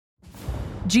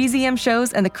GZM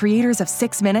Shows and the creators of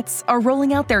 6 Minutes are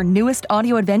rolling out their newest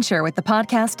audio adventure with the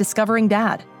podcast Discovering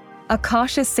Dad. A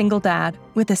cautious single dad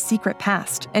with a secret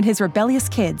past and his rebellious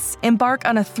kids embark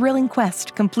on a thrilling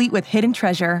quest complete with hidden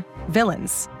treasure,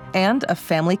 villains, and a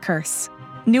family curse.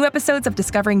 New episodes of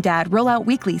Discovering Dad roll out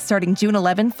weekly starting June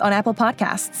 11th on Apple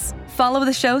Podcasts. Follow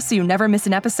the show so you never miss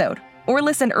an episode, or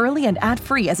listen early and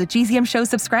ad-free as a GZM Show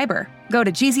subscriber. Go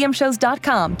to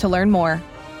gzmshows.com to learn more.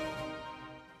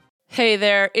 Hey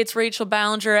there, it's Rachel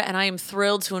Ballinger, and I am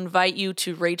thrilled to invite you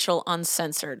to Rachel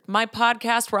Uncensored, my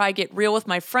podcast where I get real with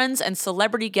my friends and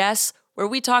celebrity guests, where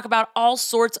we talk about all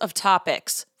sorts of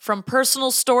topics. From personal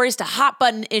stories to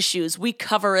hot-button issues, we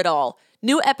cover it all.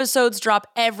 New episodes drop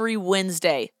every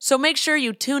Wednesday, so make sure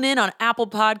you tune in on Apple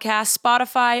Podcasts,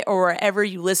 Spotify, or wherever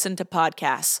you listen to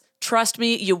podcasts. Trust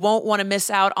me, you won't want to miss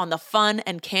out on the fun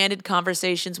and candid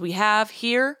conversations we have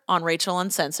here on Rachel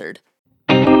Uncensored.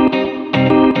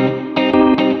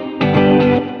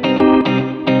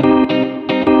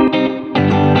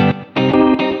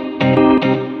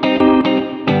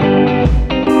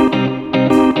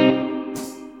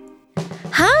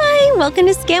 Welcome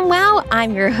to Scam Wow.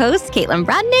 I'm your host, Caitlin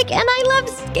Brodnick, and I love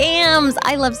scams.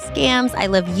 I love scams. I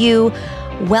love you.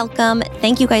 Welcome.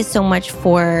 Thank you guys so much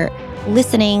for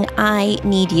listening. I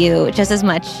need you just as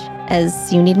much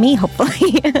as you need me,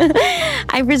 hopefully.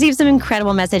 I've received some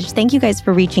incredible message. Thank you guys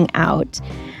for reaching out.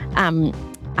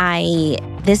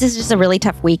 This is just a really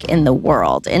tough week in the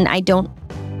world, and I don't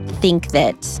think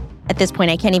that at this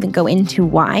point, I can't even go into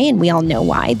why, and we all know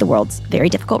why. The world's very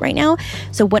difficult right now.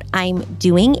 So what I'm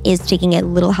doing is taking a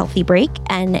little healthy break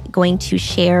and going to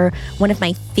share one of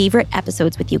my favorite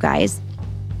episodes with you guys.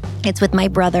 It's with my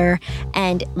brother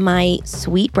and my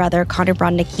sweet brother, Connor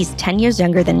Brodnick. He's 10 years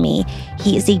younger than me.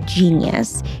 He is a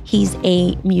genius. He's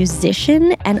a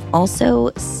musician and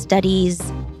also studies,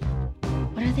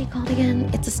 what are they called again?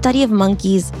 It's a study of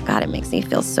monkeys. God, it makes me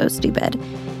feel so stupid.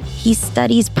 He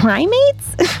studies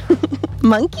primates,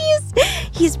 monkeys.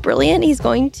 He's brilliant. He's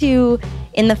going to,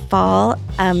 in the fall,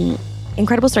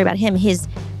 incredible story about him. His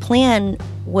plan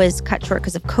was cut short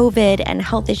because of COVID and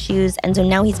health issues. And so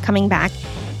now he's coming back.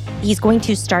 He's going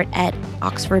to start at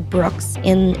Oxford Brookes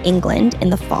in England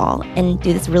in the fall and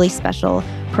do this really special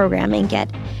program and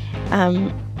get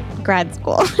grad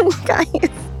school. Guys,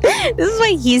 this is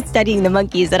why he's studying the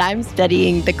monkeys and I'm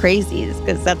studying the crazies,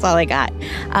 because that's all I got.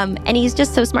 And he's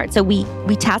just so smart. So we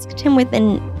tasked him with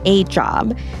a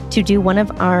job to do one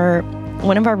of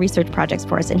our research projects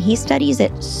for us, and he studies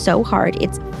it so hard.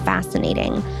 It's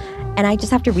fascinating. And I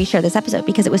just have to reshare this episode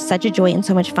because it was such a joy and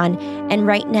so much fun. And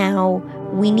right now,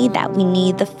 we need that. We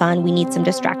need the fun. We need some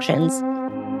distractions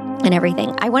and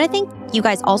everything. I want to thank you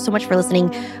guys all so much for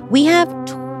listening. We have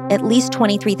at least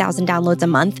 23,000 downloads a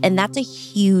month, and that's a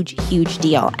huge, huge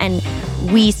deal. And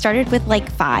we started with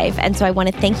like 5. And so I want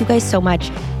to thank you guys so much.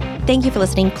 Thank you for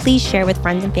listening. Please share with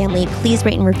friends and family. Please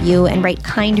rate and review and write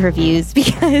kind reviews,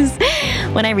 because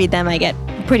when I read them, I get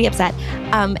pretty upset.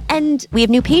 And we have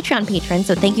new Patreon patrons.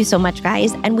 So thank you so much,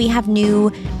 guys. And we have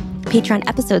new Patreon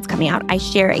episodes coming out. I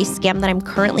share a scam that I'm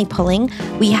currently pulling.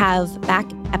 We have back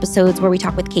episodes where we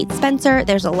talk with Kate Spencer.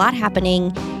 There's a lot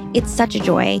happening. It's such a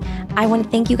joy. I want to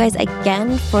thank you guys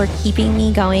again for keeping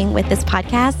me going with this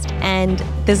podcast. And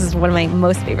this is one of my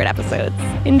most favorite episodes.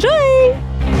 Enjoy!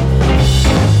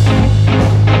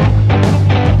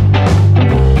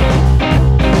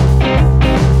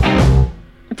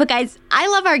 But guys, I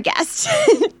love our guest.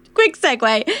 Quick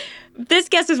segue. This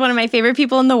guest is one of my favorite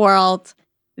people in the world.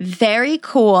 Very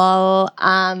cool.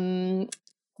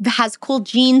 Has cool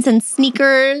jeans and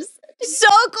sneakers. So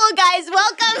cool, guys.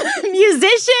 Welcome,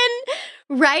 musician,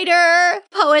 writer,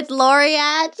 poet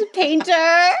laureate,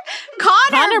 painter,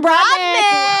 Connor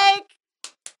Brodnick.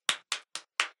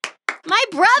 My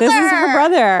brother. This is her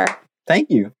brother. Thank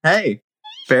you. Hey,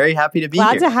 very happy to be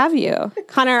Glad here. to have you.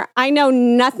 Connor, I know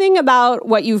nothing about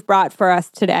what you've brought for us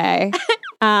today.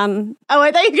 I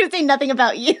thought you were going to say nothing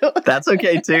about you. That's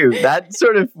okay, too. That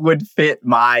sort of would fit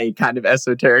my kind of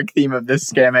esoteric theme of this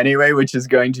scam anyway, which is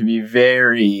going to be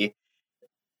very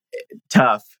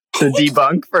tough to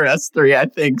debunk for us three, I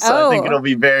think. So I think it'll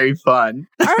be very fun.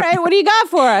 All right, what do you got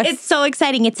for us? It's so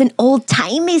exciting. It's an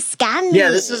old-timey scam. Yeah,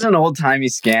 this is an old-timey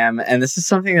scam, and this is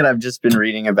something that I've just been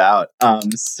reading about.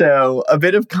 So a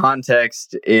bit of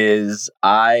context is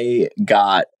I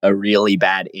got a really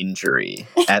bad injury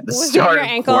at the start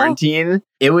of quarantine.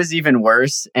 It was even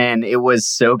worse, and it was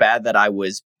so bad that I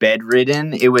was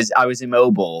bedridden. I was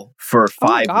immobile for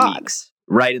 5 weeks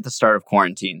right at the start of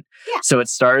quarantine. Yeah. So it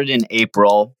started in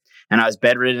April, and I was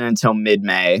bedridden until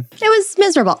mid-May. It was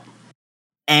miserable.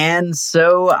 And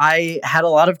so I had a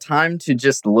lot of time to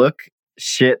just look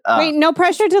shit up. Wait, no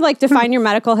pressure to like define your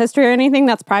medical history or anything.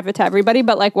 That's private to everybody.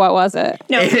 But like, what was it?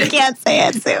 No, you can't say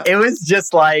it, Sue. It was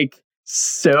just like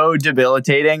so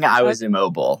debilitating. I was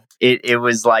immobile. It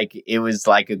was like a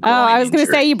groin I was going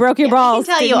to say you broke your balls.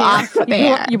 I can tell you off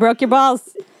there. You broke your balls.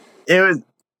 It was.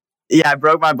 Yeah, I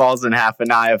broke my balls in half, and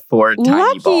now I have 4 tiny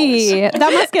balls. Lucky.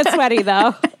 That must get sweaty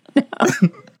though.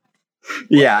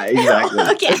 Yeah,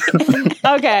 exactly.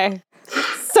 Okay.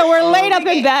 So we're laid up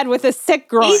in bed with a sick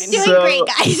groin. He's doing great,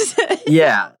 guys.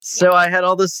 Yeah. So I had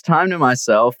all this time to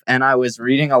myself, and I was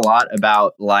reading a lot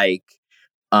about like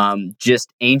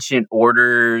just ancient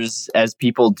orders as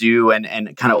people do, and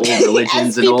kind of old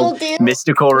religions and old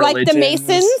mystical religions. Like the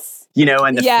Masons? You know,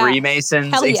 and the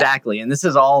Freemasons. Hell yeah. Exactly. And this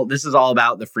is all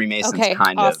about the Freemasons,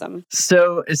 kind of. Awesome.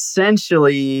 So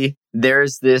essentially,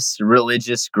 there's this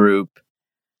religious group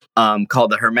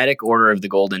called the Hermetic Order of the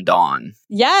Golden Dawn.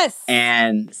 Yes.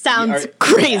 And sounds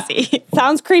crazy. Yeah.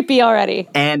 Sounds creepy already.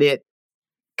 And it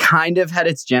kind of had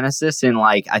its genesis in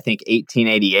like, I think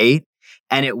 1888.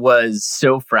 And it was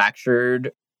so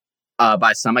fractured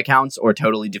by some accounts or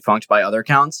totally defunct by other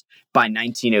accounts by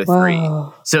 1903.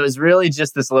 Whoa. So it was really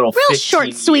just this little real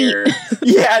short, sweet.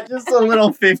 Yeah, just a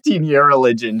little 15-year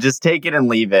religion. Just take it and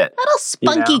leave it. Little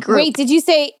spunky group. Wait, did you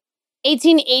say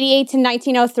 1888 to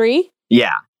 1903? Yeah.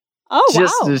 Oh,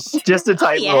 wow. Just a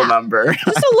tight little number. Just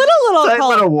a little tight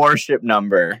cult. little warship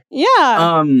number.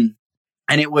 Yeah. And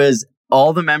it was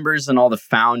all the members and all the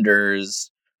founders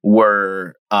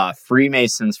were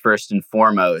Freemasons first and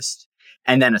foremost.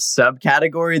 And then a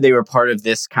subcategory, they were part of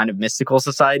this kind of mystical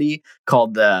society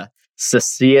called the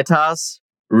Societas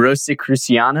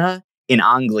Rosicruciana in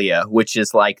Anglia, which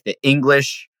is like the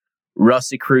English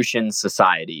Rosicrucian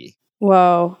Society.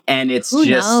 Whoa. And it's Who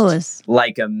just knows?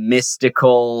 like a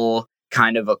mystical,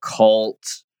 kind of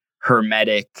occult,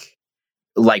 hermetic,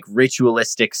 like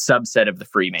ritualistic subset of the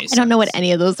Freemasons. I don't know what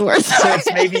any of those words are. So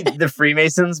it's maybe the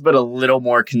Freemasons, but a little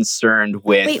more concerned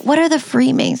with... Wait, what are the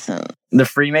Freemasons? The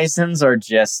Freemasons are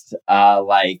just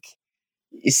like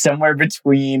somewhere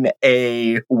between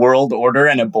a world order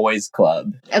and a boys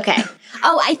club. Okay.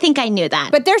 Oh, I think I knew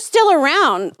that. But they're still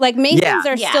around. Like Masons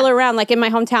are Yeah. still around. Like in my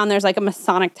hometown, there's like a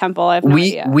Masonic temple. I have no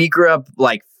idea. We grew up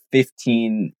like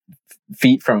 15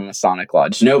 feet from a Masonic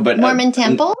lodge. No, but Mormon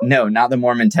temple? No, not the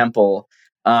Mormon temple.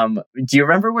 Do you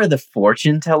remember where the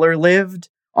fortune teller lived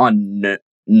on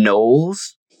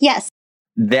Knowles? Yes.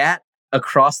 That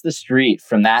across the street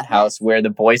from that house where the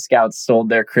Boy Scouts sold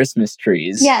their Christmas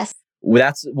trees. Yes.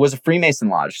 Was a Freemason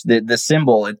lodge. The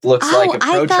symbol, it looks like a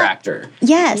protractor.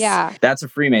 Yes. Yeah. That's a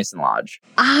Freemason lodge.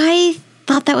 I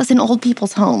thought that was an old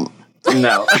people's home.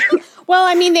 No. Well,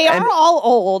 I mean, they are all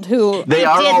old who... They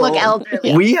are did all look old.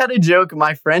 elderly. We had a joke,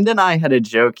 my friend and I had a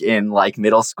joke in like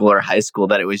middle school or high school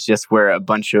that it was just where a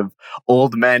bunch of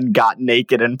old men got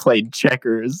naked and played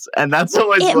checkers. And that's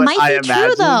always It what might I be true,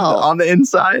 imagined though. on the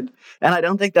inside. And I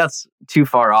don't think that's too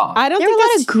far off. I don't There are think a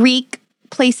lot that's... of Greek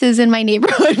places in my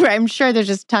neighborhood where I'm sure there's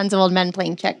just tons of old men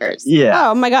playing checkers. Yeah.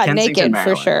 Oh my God, Kensington, naked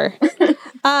for sure.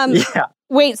 Yeah.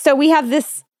 Wait, so we have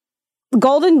this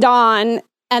Golden Dawn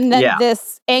and then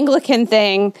this Anglican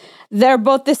thing. They're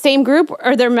both the same group,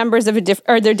 or they're members of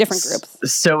or they're different groups?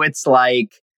 So it's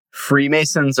like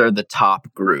Freemasons are the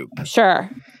top group. Sure.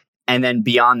 And then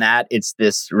beyond that, it's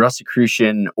this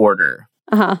Rosicrucian order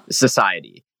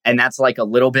society. And that's like a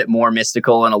little bit more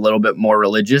mystical and a little bit more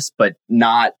religious, but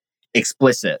not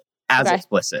explicit,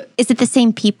 explicit. Is it the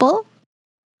same people?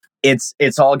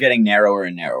 It's all getting narrower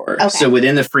and narrower. Okay. So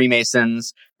within the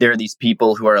Freemasons, there are these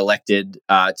people who are elected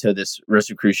to this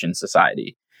Rosicrucian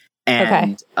society.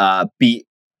 And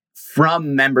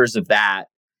from members of that,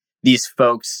 these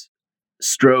folks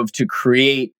strove to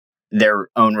create their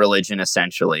own religion,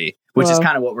 essentially, which is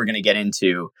kind of what we're going to get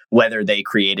into, whether they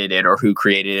created it or who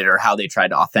created it or how they tried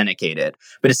to authenticate it.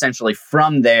 But essentially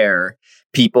from there,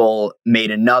 people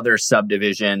made another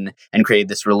subdivision and created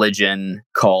this religion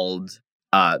called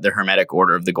the Hermetic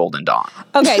Order of the Golden Dawn.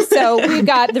 Okay, so we've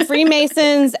got the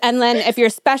Freemasons, and then if you're a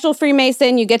special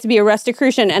Freemason, you get to be a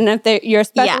Rosicrucian. And if you're a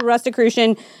special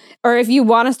Rosicrucian, or if you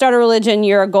want to start a religion,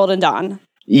 you're a Golden Dawn.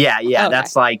 Yeah. Okay.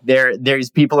 That's like there's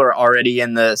people who are already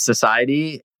in the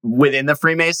society within the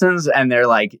Freemasons, and they're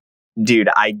like, dude,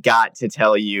 I got to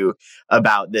tell you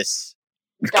about this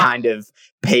kind of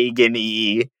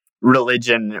pagan-y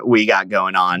religion we got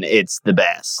going on. It's the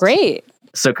best. Great.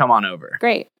 So come on over.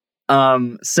 Great.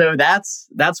 So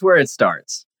that's where it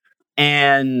starts.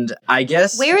 And I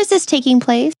guess Where is this taking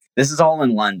place? this is all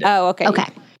in London. Oh, okay. Okay.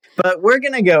 But we're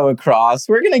gonna go across.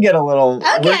 We're gonna get a little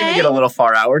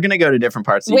far out. We're gonna go to different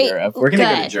parts of Europe. We're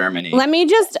gonna go to Germany. Let me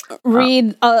just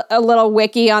read a little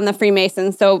wiki on the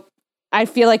Freemasons. So I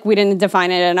feel like we didn't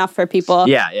define it enough for people.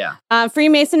 Yeah.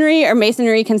 Freemasonry or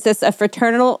Masonry consists of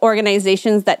fraternal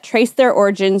organizations that trace their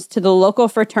origins to the local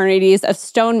fraternities of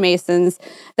stonemasons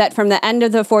that from the end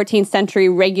of the 14th century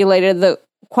regulated the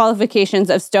qualifications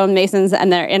of stonemasons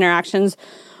and their interactions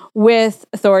with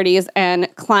authorities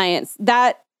and clients.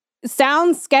 That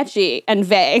sounds sketchy and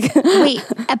vague. Wait,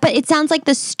 but it sounds like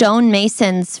the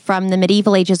stonemasons from the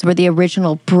medieval ages were the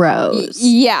original bros.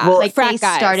 Yeah, Well, Like they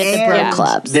started the bro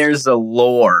clubs. There's a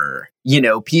lore.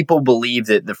 People believe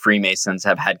that the Freemasons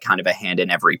have had kind of a hand in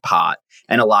every pot.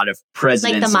 And a lot of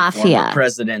presidents, Like the and mafia. former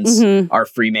presidents are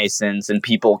Freemasons, and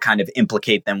people kind of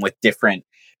implicate them with different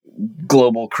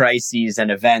global crises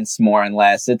and events, more and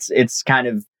less. It's kind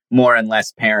of more and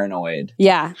less paranoid.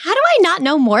 Yeah, How do I not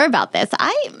know more about this?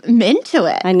 I'm into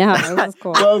it. I know. It was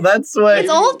cool. Well, that's what. It's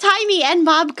old timey and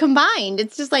mob combined.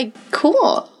 It's just like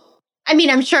cool. I mean,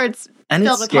 I'm sure it's and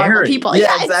filled it's with horrible scary. people.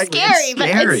 Yeah, It's exactly. scary, It's but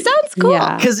scary. it sounds cool.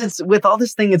 Yeah. Because it's with all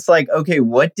this thing, it's like, okay,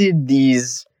 what did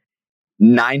these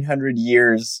 900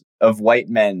 years of white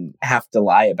men have to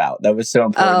lie about? That was so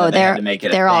important that they had to make it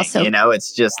a they're thing. also-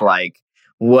 It's just like,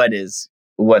 what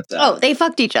the... Oh, they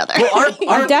fucked each other. Well,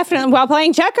 our Definitely while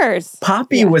playing checkers.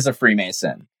 Poppy was a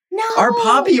Freemason. no. Our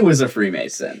Poppy was a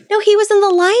Freemason. No, he was in the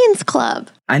Lions Club.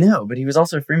 I know, but he was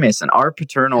also a Freemason. Our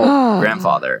paternal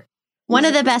grandfather. One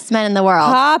of the best men in the world.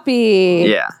 Poppy.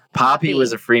 Yeah. Poppy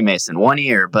was a Freemason. 1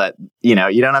 ear, but, you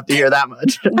don't have to hear that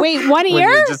much. Wait, 1 When ear?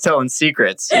 you're just telling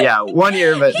secrets. Yeah, 1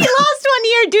 ear, but... He lost 1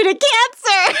 ear due to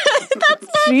cancer. That's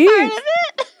not Jeez. part of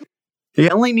it. You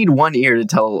only need 1 ear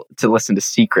to listen to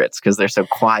secrets because they're so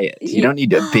quiet. You don't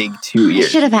need a big 2 I ears.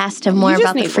 should have asked him more You just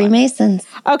about the need one. Freemasons.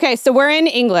 Okay, so we're in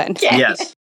England.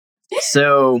 Yes.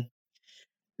 So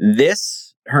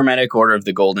this Hermetic Order of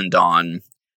the Golden Dawn,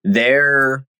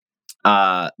 they're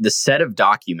the set of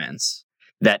documents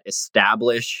that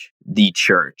establish the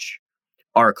church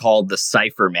are called the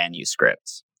cipher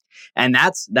manuscripts. And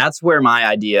that's where my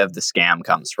idea of the scam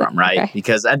comes from, right? Okay.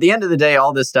 Because at the end of the day,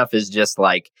 all this stuff is just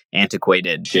like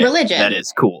antiquated shit Religion. that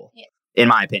is cool. Yeah. In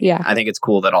my opinion, Yeah. I think it's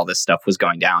cool that all this stuff was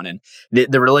going down, and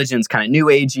the religion's kind of new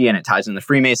agey, and it ties in the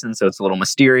Freemasons, so it's a little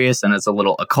mysterious and it's a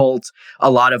little occult.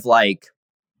 A lot of like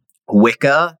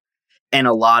Wicca and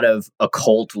a lot of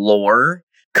occult lore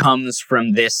comes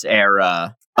from this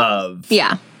era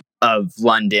of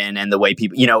London and the way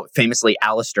people, famously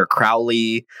Aleister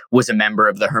Crowley was a member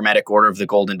of the Hermetic Order of the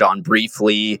Golden Dawn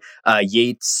briefly.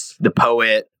 Yeats, the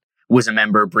poet, was a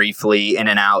member briefly, in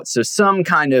and out. So some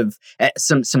kind of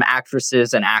some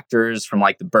actresses and actors from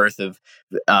like the birth of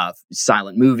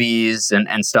silent movies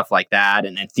and stuff like that,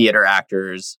 and theater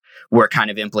actors were kind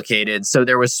of implicated. So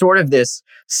there was sort of this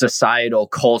societal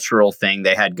cultural thing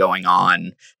they had going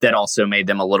on that also made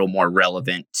them a little more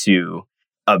relevant to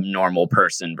a normal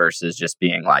person versus just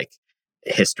being like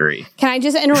history. Can I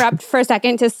just interrupt for a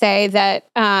second to say that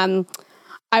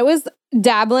I was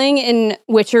dabbling in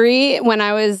witchery when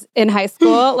I was in high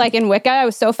school, like in Wicca. I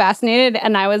was so fascinated,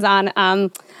 and I was on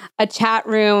a chat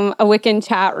room, a Wiccan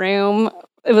chat room.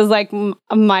 It was like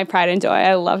my pride and joy.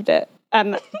 I loved it.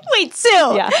 Wait, Sue.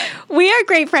 Yeah. We are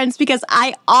great friends because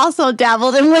I also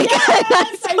dabbled in Wicca.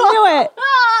 I knew it.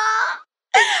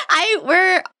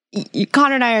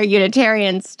 Connor and I are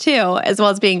Unitarians too, as well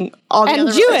as being all the And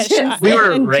other Jewish. religions. We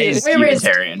were And raised We were raised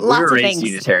Unitarian. We lots were of raised things.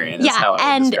 Unitarian. That's Yeah, how I would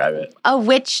and describe it. a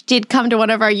witch did come to one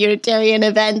of our Unitarian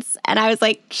events, and I was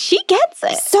like, she gets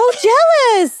it. So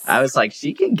jealous. I was like,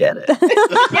 she can get it.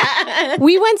 Yeah.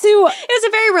 We went to It was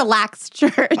a very relaxed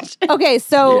church. Okay,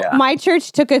 so Yeah. my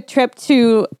church took a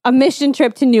mission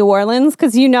trip to New Orleans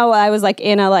because I was like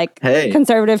in a Hey.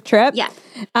 conservative trip. Yeah.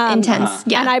 Intense.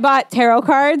 Yeah. And I bought tarot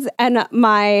cards, and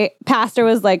my pastor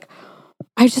was like,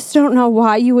 I just don't know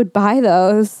why you would buy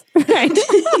those. Right.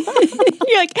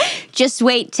 You're like, just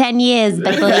wait 10 years,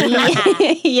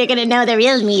 baby. You're going to know the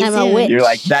real me I'm a soon. witch. You're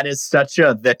like, that is such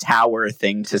a the tower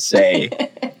thing to say.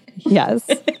 Yes.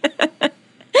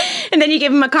 And then you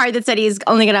give him a card that said he's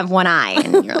only going to have one eye.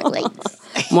 And you're like,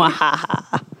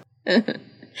 Mwahaha.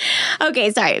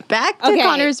 okay, sorry. Back to Okay.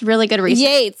 Connor's really good research.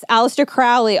 Yates, Aleister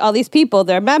Crowley, all these people,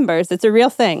 they're members. It's a real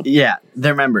thing. Yeah,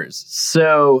 they're members.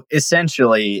 So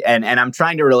essentially, and I'm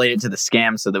trying to relate it to the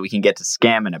scam so that we can get to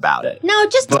scamming about it. No,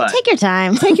 just But- take your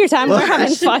time. Take your time. We're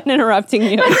having fun interrupting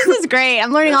you. This is great.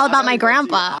 I'm learning all about my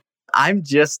grandpa. have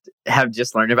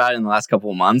just learned about it in the last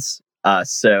couple of months.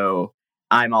 So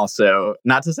I'm also,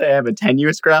 not to say I have a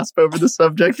tenuous grasp over the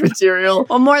subject material,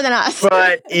 Well, more than us.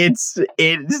 but it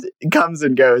comes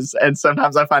and goes, and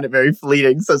sometimes I find it very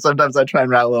fleeting. So sometimes I try and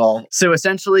rattle it all. So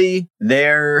essentially,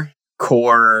 their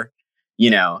core,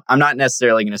 I'm not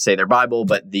necessarily going to say their Bible,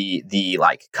 but the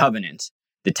like covenant,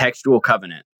 the textual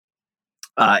covenant,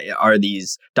 are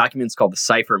these documents called the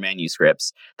cipher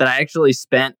manuscripts that I actually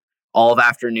spent all of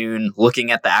afternoon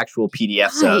looking at the actual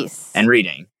PDFs Nice. of and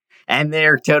reading. And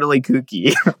they're totally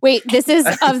kooky. Wait, this is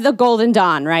of the Golden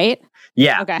Dawn, right?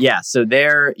 Yeah. Okay. Yeah. So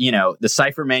they're, the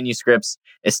cipher manuscripts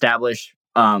establish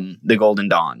the Golden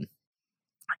Dawn.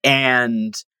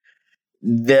 And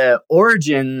the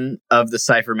origin of the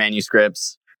cipher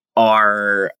manuscripts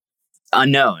are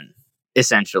unknown,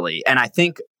 essentially. And I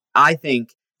think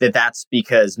that that's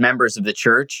because members of the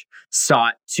church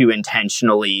sought to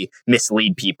intentionally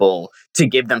mislead people to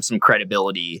give them some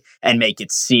credibility and make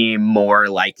it seem more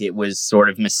like it was sort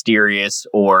of mysterious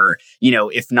or,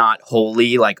 if not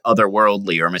holy, like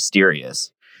otherworldly or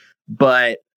mysterious.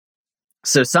 But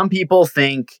so some people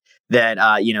think that,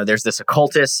 there's this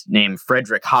occultist named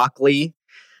Frederick Hockley.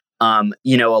 A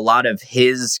lot of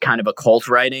his kind of occult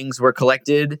writings were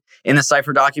collected in the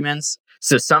cipher documents.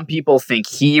 So some people think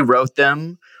he wrote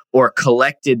them or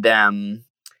collected them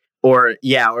or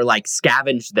like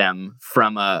scavenged them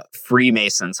from a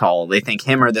Freemasons hall. They think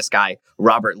him or this guy,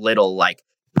 Robert Little, like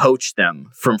poached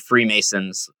them from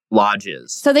Freemasons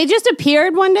lodges. So they just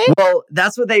appeared one day? Well,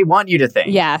 that's what they want you to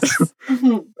think. Yes.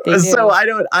 They do. So I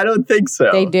don't think so.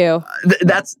 They do.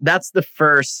 That's the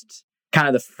first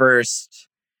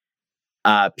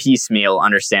piecemeal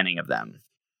understanding of them.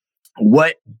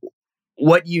 What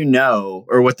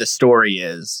or what the story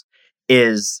is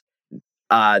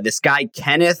this guy,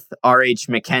 Kenneth R.H.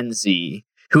 Mackenzie,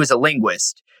 who is a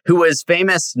linguist, who was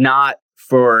famous not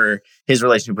for his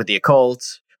relationship with the occult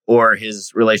or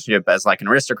his relationship as like an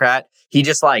aristocrat. He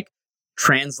just like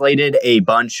translated a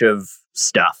bunch of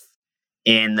stuff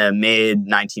in the mid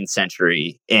 19th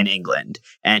century in England.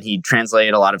 And he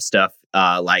translated a lot of stuff.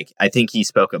 I think he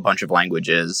spoke a bunch of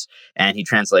languages, and he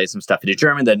translated some stuff into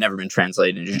German that had never been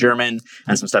translated into German,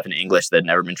 and some stuff into English that had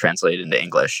never been translated into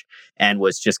English, and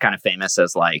was just kind of famous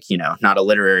as not a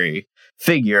literary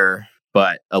figure,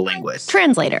 but a linguist.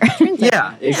 Translator.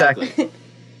 Yeah, exactly.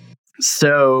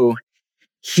 So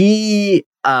he,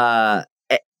 and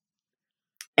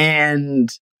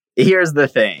here's the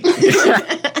thing.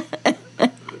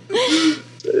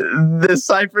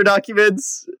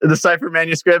 The cipher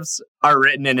manuscripts are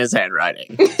written in his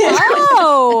handwriting.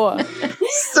 Oh!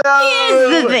 So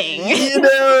here's the thing.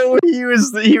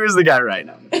 He was the guy writing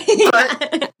them.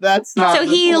 But that's not So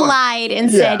the he point. lied and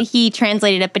said he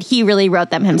translated it, but he really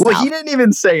wrote them himself. Well, he didn't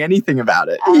even say anything about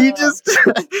it.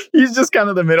 He's just kind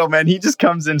of the middleman. He just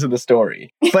comes into the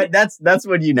story. But that's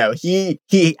what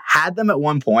He had them at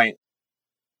one point.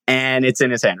 And it's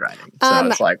in his handwriting. So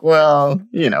it's like, well,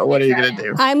 what are you going to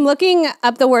do? I'm looking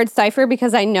up the word cipher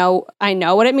because I know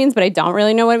what it means, but I don't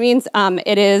really know what it means.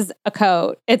 It is a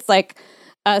code. It's like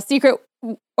a secret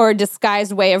or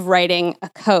disguised way of writing a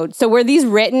code. So were these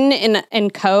written in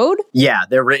code? Yeah,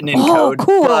 they're written in code.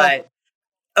 Cool. But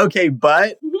not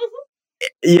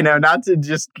to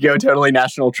just go totally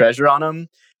national treasure on them,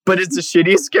 but it's the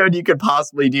shittiest code you could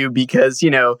possibly do because,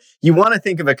 you want to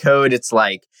think of a code. It's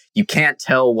like you can't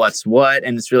tell what's what,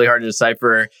 and it's really hard to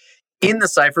decipher. In the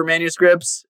cipher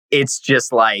manuscripts, it's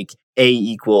just like A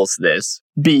equals this,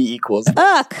 B equals this.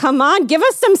 Come on, give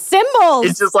us some symbols.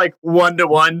 It's just like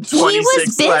 1-to-1, 26 he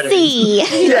was busy. letters.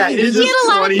 Yeah, it's he just had a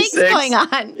lot of things 26. going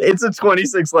on. It's a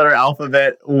 26-letter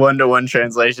alphabet, 1-to-1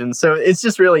 translation. So it's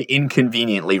just really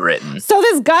inconveniently written. So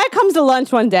this guy comes to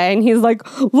lunch one day and he's like,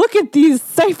 look at these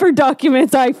cipher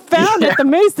documents I found at the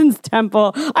Masons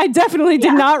Temple. I definitely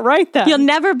did not write them. You'll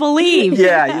never believe.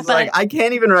 Yeah, he's like, I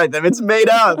can't even write them. It's made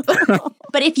up.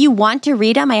 But if you want to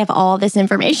read them, I have all this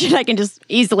information. I can just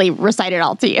easily recite it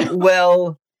all to you.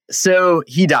 Well, so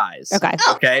he dies. Okay.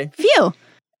 Okay. Phew.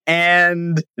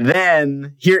 And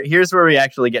then here's where we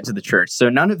actually get to the church. So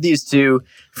none of these two,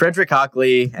 Frederick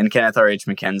Hockley and Kenneth R.H.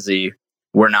 Mackenzie,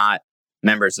 were not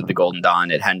members of the Golden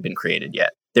Dawn. It hadn't been created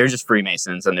yet. They're just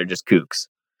Freemasons and they're just kooks.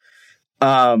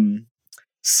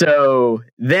 So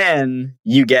then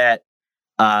you get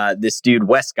this dude,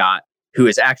 Westcott, who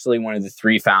is actually one of the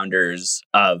three founders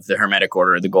of the Hermetic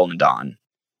Order of the Golden Dawn.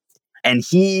 And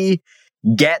he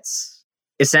buys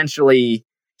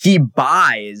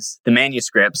the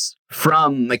manuscripts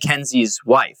from Mackenzie's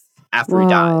wife after he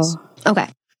dies. Okay.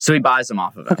 So he buys them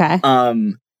off of him. Okay.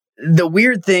 The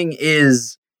weird thing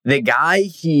is the guy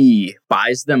he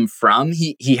buys them from,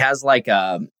 he has like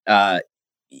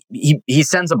he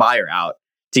sends a buyer out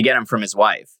to get them from his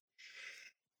wife.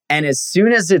 And as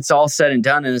soon as it's all said and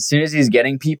done, and as soon as he's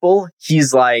getting people,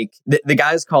 he's like, the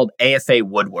guy's called AFA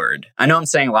Woodward. I know I'm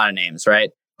saying a lot of names, right?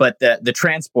 But the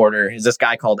transporter is this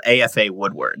guy called AFA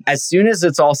Woodward. As soon as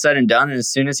it's all said and done, and as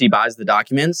soon as he buys the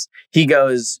documents, he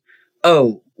goes,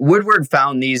 oh, Woodward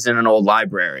found these in an old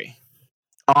library.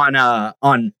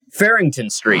 on Farrington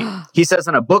Street. He says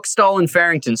on a bookstall in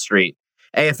Farrington Street,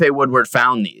 AFA Woodward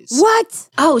found these. What?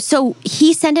 Oh, so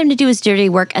he sent him to do his dirty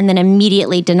work and then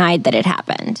immediately denied that it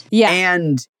happened. Yeah.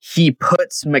 And he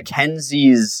puts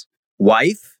Mackenzie's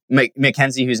wife,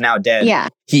 Mackenzie, who's now dead. Yeah.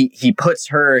 He puts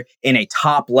her in a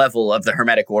top level of the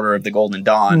Hermetic Order of the Golden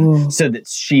Dawn so that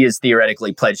she is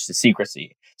theoretically pledged to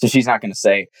secrecy. So she's not going to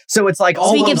say. So it's like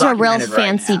all So he gives her a real well-documented right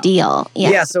fancy now. deal.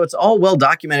 Yeah, so it's all well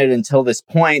documented until this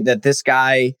point that this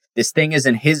guy, this thing is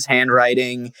in his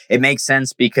handwriting. It makes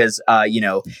sense because,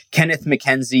 Kenneth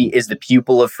Mackenzie is the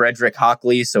pupil of Frederick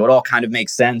Hockley, so it all kind of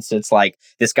makes sense. It's like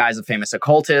this guy's a famous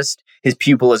occultist. His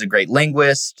pupil is a great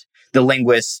linguist. The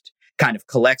linguist kind of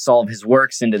collects all of his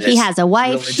works into this. He has a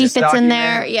wife. She religious fits in document.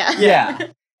 there. Yeah. Yeah.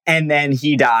 And then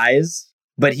he dies,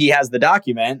 but he has the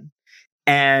document.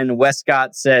 And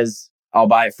Westcott says, I'll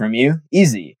buy it from you.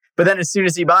 Easy. But then as soon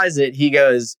as he buys it, he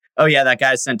goes, oh, yeah, that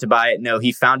guy's sent to buy it. No,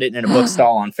 he found it in a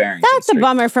bookstall on Farrington That's Street. a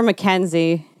bummer for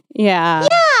Mackenzie. Yeah.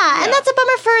 Yeah, and that's a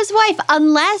bummer for his wife,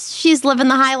 unless she's living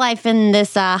the high life in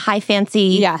this high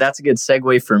fancy. Yeah. That's a good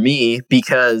segue for me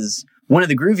because one of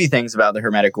the groovy things about the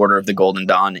Hermetic Order of the Golden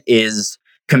Dawn is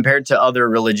compared to other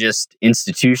religious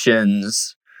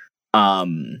institutions,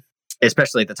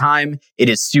 especially at the time, it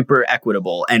is super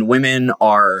equitable, and women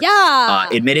are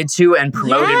admitted to and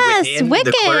promoted Yes, within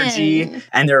the clergy, Wiccan.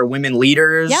 and there are women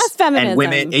leaders. Yes, feminism. And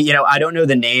women, I don't know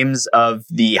the names of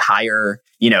the higher,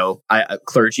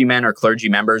 clergymen or clergy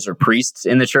members or priests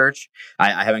in the church.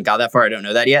 I haven't got that far. I don't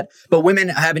know that yet. But women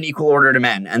have an equal order to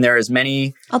men, and there are as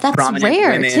many That's prominent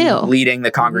rare, women too. leading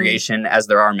the congregation as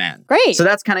there are men. Great. So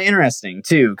that's kind of interesting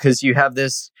too, because you have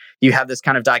this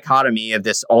kind of dichotomy of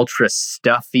this ultra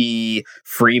stuffy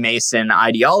Freemason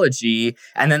ideology,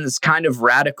 and then this kind of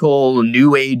radical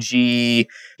New Agey,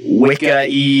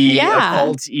 Wicca-y,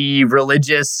 occult-y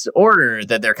religious order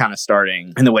that they're kind of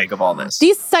starting in the wake of all this.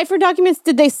 These cipher documents,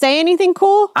 did they say anything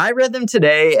cool? I read them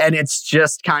today, and it's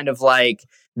just kind of like,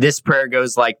 this prayer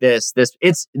goes like this.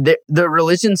 It's the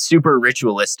religion's super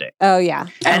ritualistic. Oh, yeah.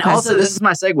 And also, this is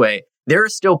my segue. There are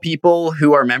still people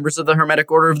who are members of the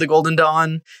Hermetic Order of the Golden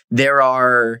Dawn. There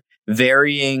are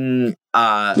varying...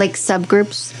 like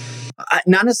subgroups?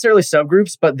 Not necessarily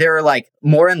subgroups, but there are like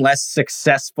more and less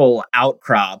successful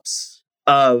outcrops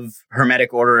of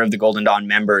Hermetic Order of the Golden Dawn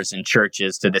members in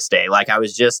churches to this day. Like I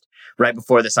was just, right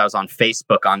before this, I was on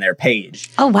Facebook on their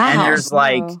page. Oh, wow. And there's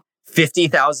like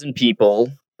 50,000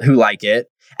 people who like it.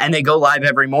 And they go live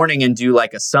every morning and do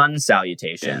like a sun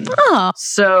salutation. Oh.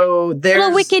 So there's...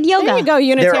 Little wicked yoga. There you go,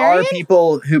 Unitarian. There are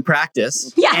people who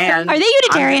practice. Yeah. And Are they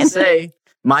Unitarian? I'm gonna say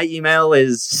my email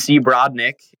is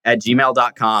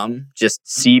cbrodnick@gmail.com. Just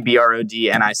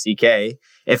CBRODNICK.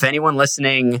 If anyone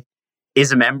listening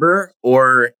is a member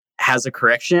or has a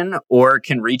correction or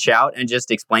can reach out and just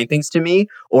explain things to me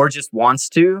or just wants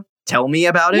to tell me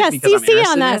about it. Yeah, because I'm CC interested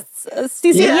on in that. it.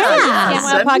 Yeah.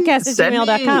 CC Send me-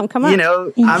 podcast@gmail.com. Come on. I'm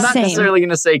not Same. necessarily going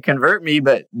to say convert me,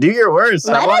 but do your worst.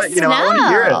 I want to hear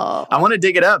it. I want to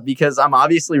dig it up because I'm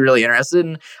obviously really interested.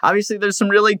 And obviously there's some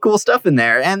really cool stuff in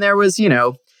there. And there was,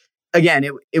 again,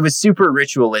 it was super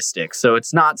ritualistic. So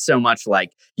it's not so much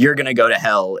like you're going to go to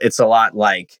hell. It's a lot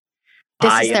like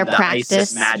This I is their am the practice.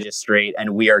 ISIS magistrate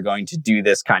and we are going to do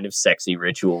this kind of sexy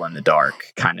ritual in the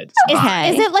dark kind of Okay.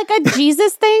 Is it like a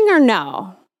Jesus thing or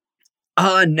no?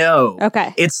 No.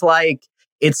 Okay. It's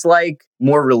like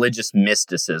more religious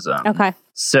mysticism. Okay.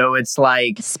 So it's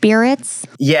like, Spirits?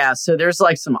 yeah, so there's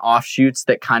like some offshoots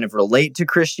that kind of relate to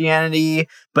Christianity,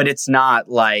 but it's not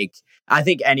like, I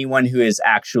think anyone who is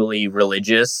actually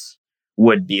religious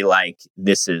would be like,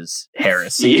 this is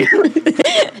heresy.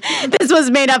 This was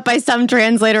made up by some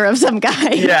translator of some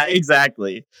guy. Yeah,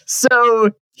 exactly. So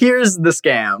here's the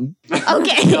scam.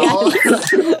 Okay.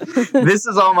 This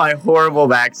is all my horrible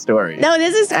backstory. No,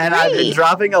 this is And great. I've been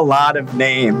dropping a lot of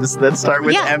names that start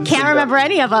with yeah, M. can't remember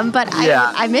any of them, but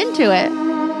Yeah. I'm into it.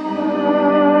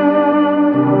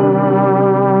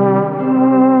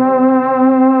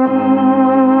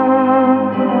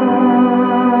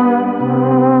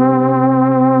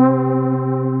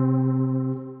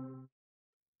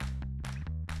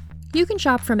 You can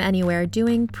shop from anywhere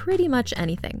doing pretty much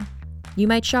anything. You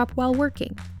might shop while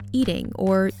working, eating,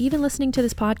 or even listening to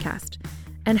this podcast.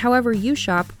 And however you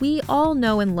shop, we all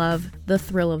know and love the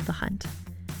thrill of the hunt.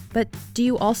 But do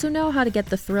you also know how to get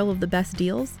the thrill of the best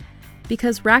deals?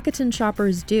 Because Rakuten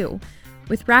shoppers do.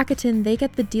 With Rakuten, they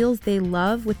get the deals they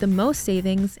love with the most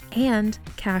savings and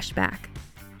cash back.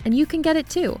 And you can get it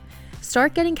too.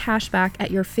 Start getting cash back at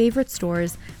your favorite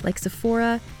stores like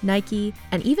Sephora, Nike,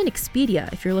 and even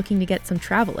Expedia if you're looking to get some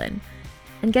travel in.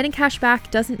 And getting cash back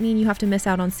doesn't mean you have to miss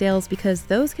out on sales because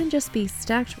those can just be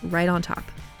stacked right on top.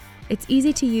 It's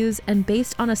easy to use and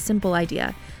based on a simple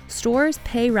idea. Stores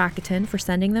pay Rakuten for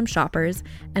sending them shoppers,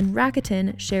 and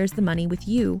Rakuten shares the money with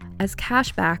you as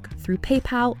cash back through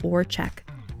PayPal or check.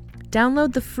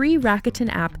 Download the free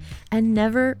Rakuten app and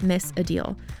never miss a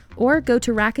deal. Or go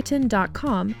to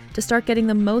Rakuten.com to start getting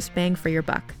the most bang for your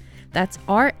buck. That's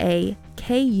Rakuten.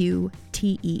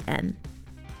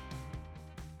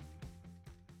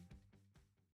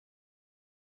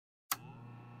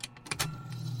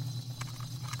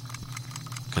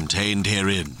 Contained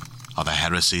herein are the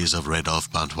heresies of Radolf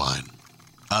Buntwine,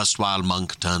 erstwhile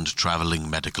monk turned traveling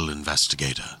medical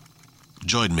investigator.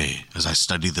 Join me as I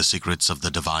study the secrets of the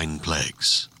divine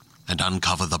plagues and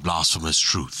uncover the blasphemous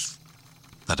truth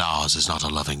that ours is not a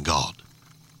loving God,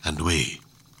 and we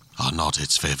are not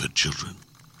its favored children.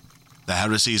 The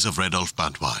heresies of Radolf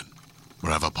Buntwine,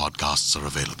 wherever podcasts are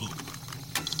available.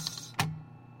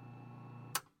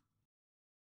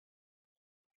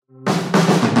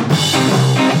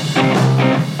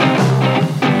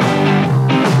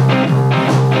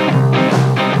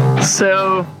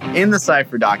 So, in the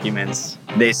cipher documents,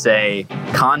 they say,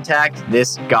 contact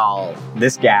this gal,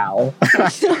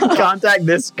 contact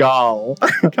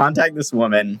this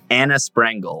woman, Anna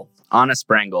Sprengel,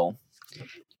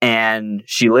 and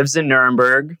she lives in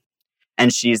Nuremberg,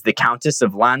 and she's the Countess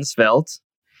of Landsfeld,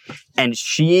 and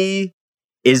she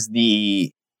is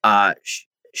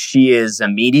she is a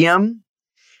medium,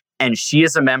 and she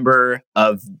is a member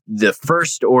of the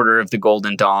First Order of the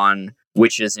Golden Dawn,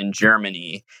 which is in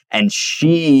Germany. And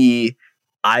she,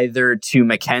 either to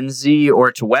Mackenzie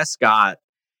or to Westcott,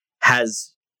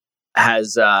 has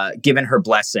given her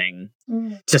blessing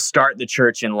to start the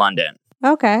church in London.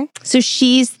 Okay. So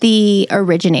she's the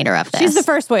originator of this. She's the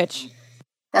first witch.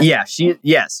 She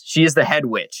is the head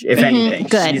witch, if anything.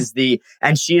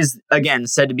 Good. She's again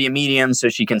said to be a medium, so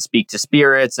she can speak to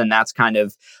spirits, and that's kind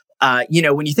of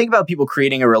when you think about people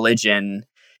creating a religion,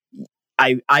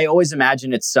 I always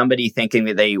imagine it's somebody thinking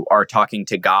that they are talking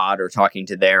to God or talking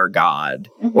to their God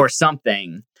or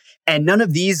something. And none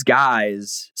of these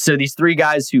guys, so these three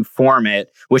guys who form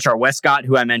it, which are Westcott,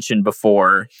 who I mentioned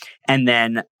before, and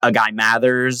then a guy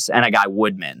Mathers and a guy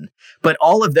Woodman. But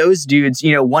all of those dudes,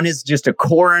 one is just a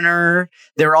coroner.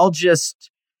 They're all just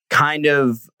kind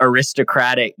of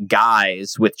aristocratic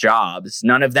guys with jobs.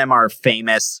 None of them are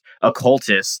famous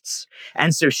occultists.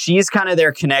 And so she's kind of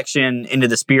their connection into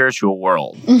the spiritual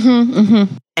world.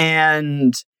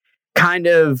 And kind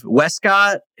of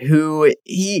Westcott, who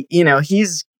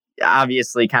he's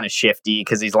obviously kind of shifty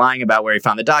because he's lying about where he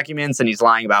found the documents and he's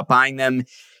lying about buying them.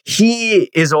 He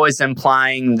is always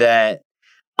implying that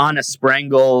Anna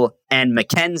Sprengel and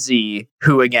Mackenzie,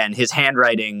 who again, his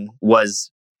handwriting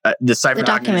was the cipher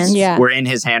documents were in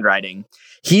his handwriting.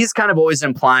 He's kind of always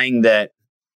implying that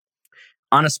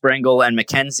Anna Sprengel and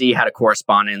Mackenzie had a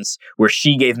correspondence where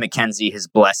she gave Mackenzie his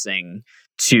blessing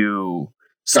to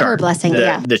start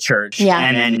the church. Yeah.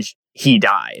 And then he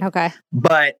died. Okay.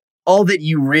 But all that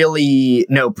you really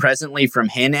know presently from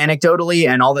him anecdotally,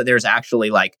 and all that there's actually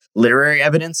like literary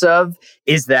evidence of,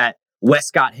 is that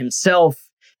Westcott himself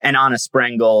and Anna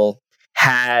Sprengel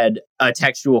had a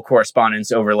textual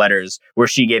correspondence over letters where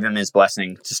she gave him his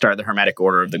blessing to start the Hermetic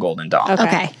Order of the Golden Dawn.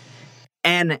 Okay.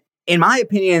 And in my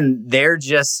opinion, they're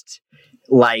just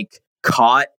like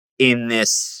caught in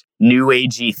this new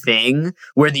agey thing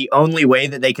where the only way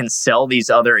that they can sell these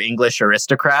other English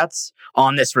aristocrats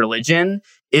on this religion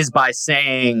is by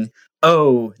saying,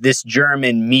 oh, this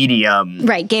German medium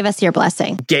gave us your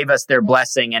blessing. Gave us their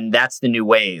blessing, and that's the new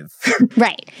wave.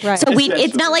 Right. So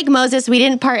it's not like Moses. We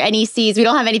didn't part any seas. We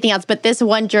don't have anything else. But this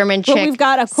one German chick we've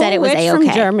got a cool said it was witch A-okay.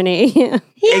 from Germany. Yeah.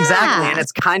 Exactly. And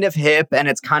it's kind of hip and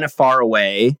it's kind of far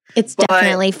away. It's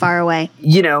definitely far away.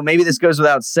 Maybe this goes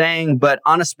without saying, but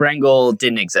Anna Sprengel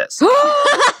didn't exist.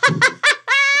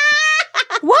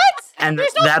 What? And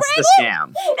that's the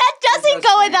scam. That doesn't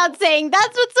go without saying.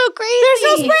 That's what's so crazy. There's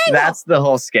no Sprengel. That's the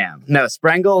whole scam. No,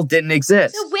 Sprengel didn't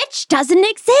exist. The witch doesn't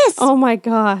exist. Oh my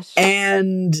gosh.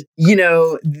 And,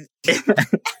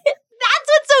 That's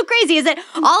what's so crazy is that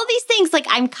all these things, like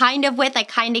I'm kind of with, I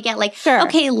kind of get like, Sure.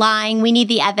 Okay, lying, we need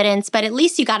the evidence, but at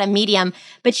least you got a medium.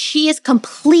 But she is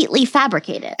completely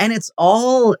fabricated. And it's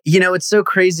all, it's so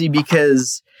crazy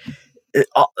because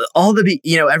all the,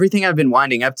 everything I've been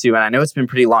winding up to, and I know it's been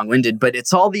pretty long-winded, but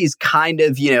it's all these kind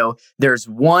of, there's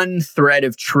one thread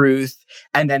of truth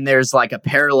and then there's like a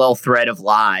parallel thread of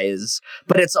lies,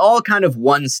 but it's all kind of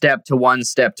one step to one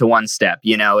step to one step.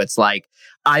 It's like,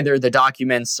 either the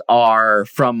documents are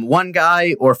from one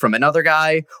guy or from another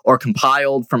guy or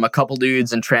compiled from a couple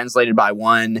dudes and translated by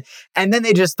one. And then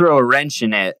they just throw a wrench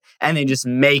in it and they just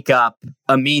make up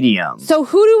a medium. So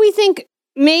who do we think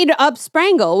made up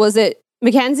Sprengel? Was it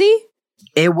Mackenzie?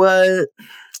 It was,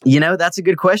 that's a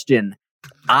good question.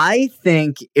 I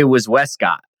think it was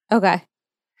Westcott. Okay.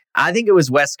 I think it was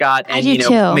Westcott, and I do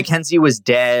too. Mackenzie was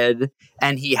dead,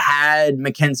 and he had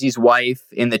Mackenzie's wife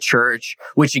in the church,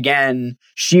 which again,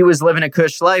 she was living a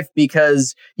cush life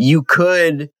because you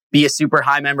could be a super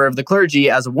high member of the clergy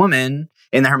as a woman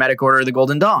in the Hermetic Order of the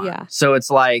Golden Dawn. Yeah. So it's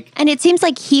like, And it seems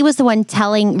like he was the one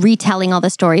retelling all the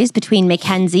stories between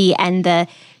Mackenzie and the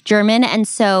German, and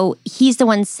so he's the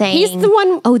one saying, He's the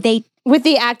one they with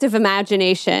the active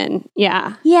imagination.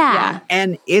 Yeah. Yeah.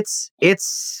 and it's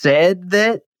said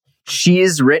that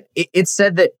she's written. It's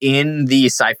said that in the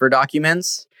cipher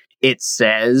documents, it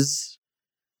says,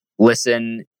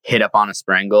 "Listen, hit up on a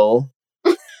Sprengel.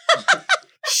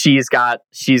 She's got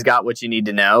what you need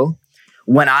to know."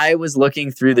 When I was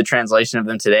looking through the translation of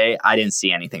them today, I didn't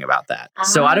see anything about that.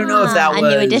 So I don't know if that a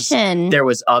was new edition. There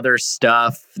was other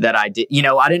stuff that I did.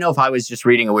 I didn't know if I was just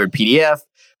reading a weird PDF,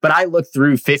 but I looked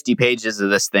through 50 pages of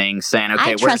this thing saying, okay, I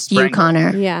where's trust Sprengel? you,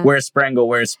 Connor. Yeah. Where's Sprengel?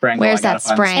 Where's Sprengel? Where's I gotta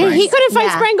that find Spreng? And he couldn't find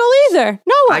Yeah. Sprengel either.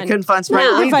 No one. I couldn't find Sprengel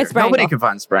No, I either. find Sprengel. Nobody could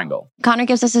find Sprengel. Connor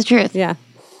gives us his truth. Yeah.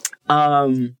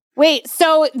 Um, Wait,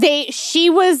 so they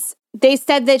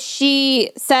said that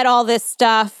she said all this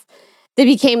stuff that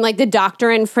became like the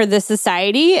doctrine for the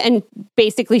society, and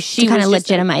basically she To kinda was just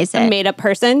legitimize a it. made up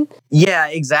person. yeah,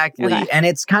 exactly. Okay. And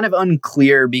it's kind of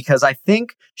unclear because I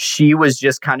think she was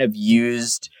just kind of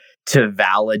used to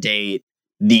validate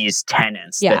these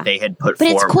tenets Yeah. that they had put But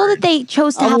forward. it's cool that they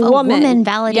chose to have a woman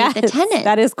validate the Yes, tenant.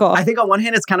 That is cool. I think on one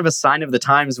hand, it's kind of a sign of the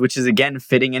times, which is again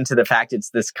fitting into the fact it's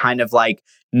this kind of like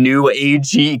new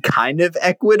agey, kind of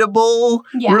equitable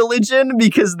religion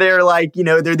because they're like,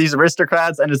 they're these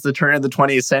aristocrats and it's the turn of the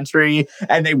 20th century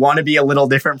and they want to be a little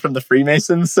different from the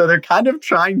Freemasons. So they're kind of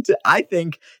trying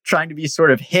to be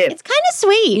sort of hip. It's kind of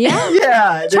sweet. Yeah.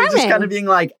 Yeah, they're just Charming. kind of being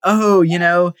like, oh,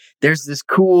 there's this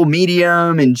cool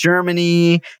medium in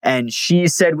Germany, and she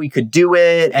said we could do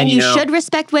it, And you should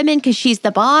respect women because she's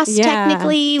the boss, Yeah.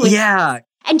 technically. Yeah,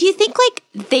 And do you think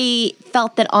they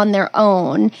felt that on their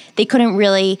own, they couldn't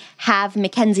really have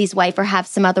Mackenzie's wife or have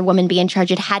some other woman be in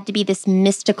charge? It had to be this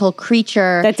mystical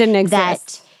creature that didn't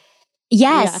exist.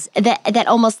 that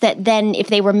almost that then if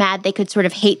they were mad, they could sort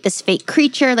of hate this fake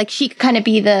creature. Like she could kind of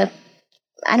be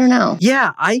I don't know.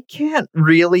 yeah. I can't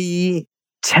really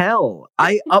tell.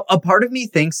 A part of me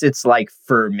thinks it's like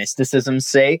for mysticism's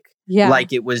sake. Yeah.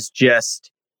 Like it was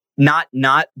just not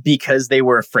because they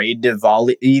were afraid to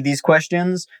volley these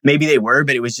questions. Maybe they were,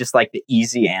 but it was just like the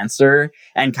easy answer,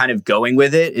 and kind of going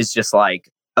with it is just like,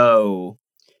 oh,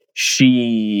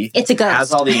 It's a ghost.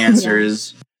 has all the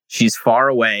answers. She's far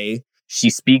away. She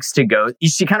speaks to ghosts.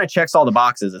 She kind of checks all the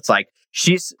boxes. It's like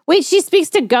Wait, she speaks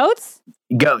to goats?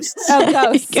 ghosts. Oh,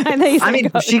 ghosts. I thought you said I mean,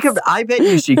 goats. she could. I bet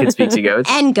you she could speak to goats.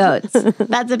 And goats.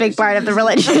 That's a big part of the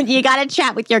religion. You got to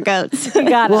chat with your goats.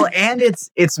 Got it. Well, and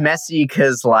it's messy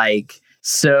because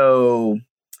so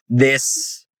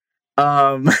this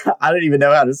I don't even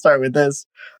know how to start with this.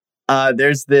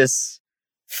 There's this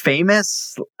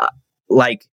famous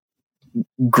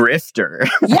grifter,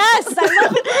 Yes,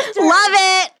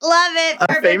 I Love it. a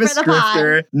Perfect famous for the pod.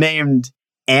 grifter named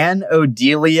Anne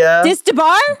Odelia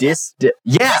Distabar? Yeah,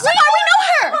 We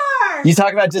know her. you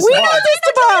talk about We know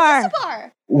Distabar.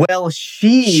 Distabar. Well,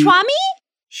 she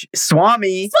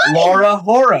Swami Laura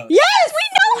Horos. Yes,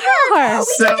 we know her.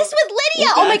 We did this with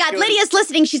Lydia. Oh my God, Lydia's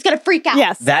listening. She's going to freak out.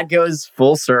 Yes. That goes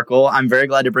full circle. I'm very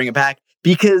glad to bring it back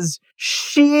because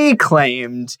she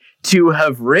claimed to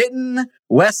have written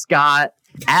Westcott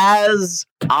as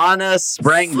Anna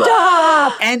Sprengel.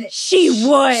 Stop. And She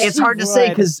would. it's hard to say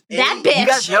because That you bitch.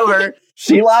 guys know her.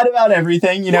 She lied about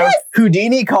everything.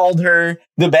 Houdini called her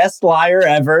the best liar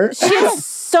ever. She has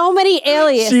so many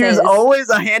aliases. She was always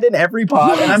a hand in every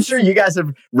pot. And I'm sure you guys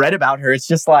have read about her. It's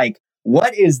just like,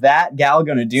 what is that gal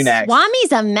going to do next?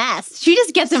 Swami's a mess. She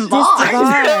just gets involved.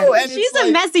 I know, and She's it's a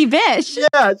like- messy bitch.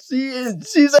 Yeah,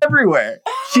 she's everywhere.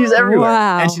 She's everywhere.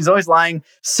 Wow. And she's always lying.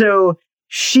 So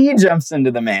she jumps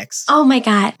into the mix Oh my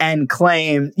God. and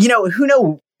claims, who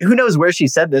knows where she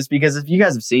said this, because if you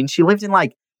guys have seen, she lived in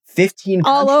 15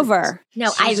 all countries. over. No,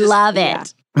 She's I just- love it. yeah.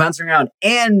 Bouncing around.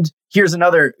 And here's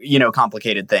another,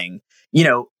 complicated thing.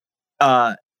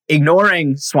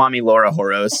 Ignoring Swami Laura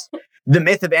Horos, the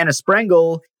myth of Anna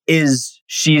Sprengel is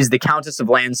she's the Countess of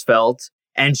Landsfeld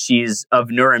and she's of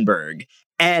Nuremberg.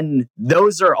 And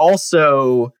those are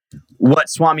also what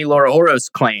Swami Laura Horos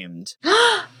claimed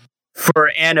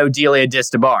for Anne Odelia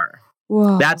Disdabar.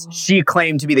 Whoa. She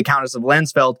claimed to be the Countess of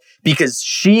Lensfeld because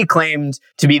she claimed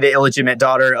to be the illegitimate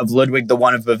daughter of Ludwig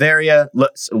I of Bavaria,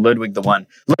 Ludwig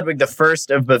the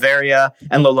First of Bavaria,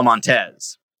 and Lola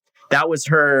Montez. That was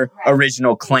her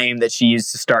original claim that she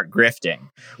used to start grifting.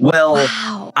 Well,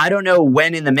 I don't know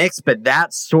when in the mix, but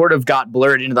that sort of got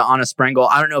blurred into the Anna Sprengel.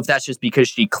 I don't know if that's just because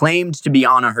she claimed to be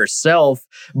Anna herself,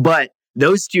 but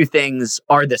those two things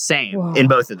are the same in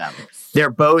both of them. They're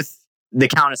both the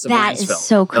Countess of Lensfeld. That is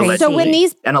so crazy. So when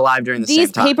and alive during the same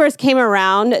time. These papers came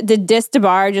around, did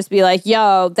Disdabar just be like,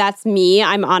 yo, that's me,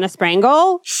 I'm Anna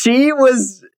Sprengel? She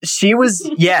was,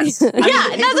 yes. Yeah, that's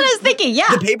what I was thinking, yeah.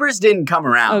 The papers didn't come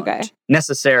around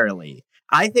necessarily.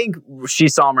 I think she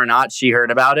saw them or not, she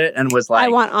heard about it and was like, I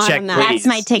want on check, that. please. That's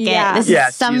my ticket. Yeah. This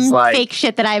is some fake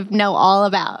shit that I know all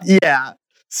about. Yeah.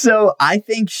 So I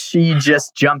think she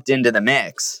just jumped into the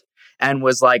mix and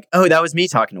was like, oh, that was me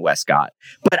talking to Westcott.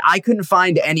 But I couldn't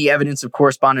find any evidence of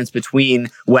correspondence between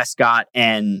Westcott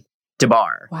and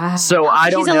DeBar. Wow. So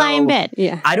I don't know. She's a lying bitch.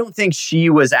 Yeah. I don't think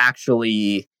she was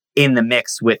actually in the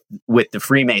mix with the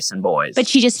Freemason boys. But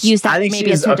she just used that I think maybe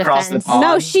she as was her across defense. the pond.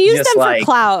 No, she used just them for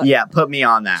clout. Yeah, put me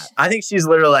on that. I think she's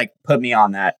literally like, put me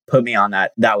on that. Put me on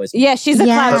that. That was Yeah, she's a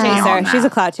clout Put me on chaser. that. She's a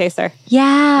clout chaser.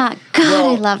 Yeah. God, Well,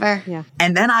 I love her. Yeah.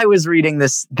 And then I was reading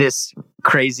this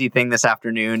crazy thing this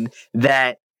afternoon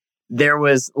that there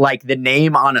was like the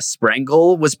name Anna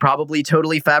Sprengel was probably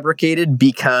totally fabricated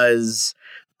because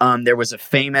there was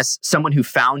someone who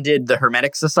founded the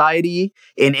Hermetic Society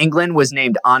in England was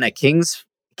named Anna Kingsford.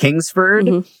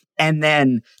 Mm-hmm. And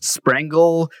then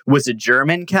Sprengel was a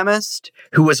German chemist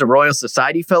who was a Royal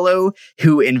Society fellow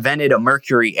who invented a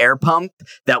mercury air pump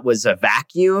that was a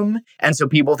vacuum. And so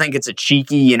people think it's a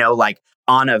cheeky, like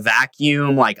on a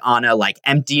vacuum, like on a like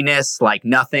emptiness, like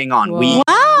nothing on wheat.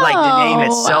 Wow. Like the name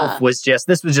itself was just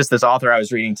this author I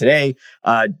was reading today.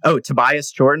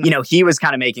 Tobias Jordan, he was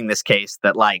kind of making this case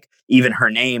that like even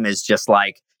her name is just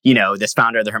like, this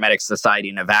founder of the Hermetic Society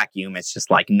in a vacuum. It's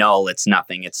just like null. It's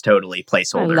nothing. It's totally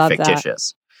placeholder,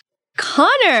 fictitious.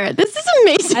 Connor, this is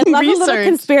amazing I love research. a little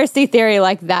conspiracy theory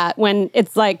like that when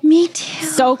it's like Me too.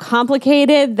 so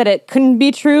complicated that it couldn't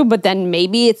be true, but then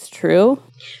maybe it's true.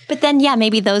 But then, yeah,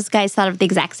 maybe those guys thought of the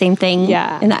exact same thing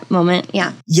in that moment.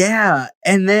 Yeah. Yeah.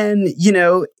 And then,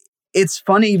 it's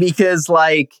funny because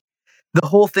like the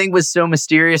whole thing was so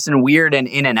mysterious and weird and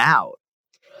in and out.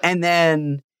 And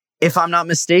then, if I'm not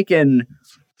mistaken,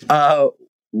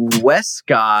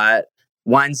 Westcott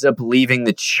winds up leaving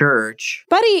the church.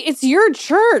 Buddy, it's your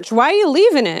church. Why are you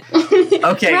leaving it?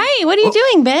 Okay. Right. What are you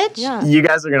doing, bitch? Yeah. You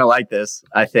guys are going to like this,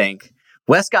 I think.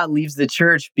 Westcott leaves the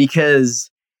church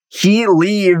because he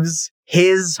leaves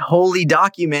his holy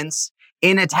documents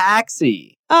in a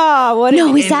taxi. Oh, what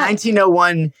No, is is In that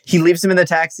 1901, he leaves him in the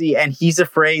taxi and he's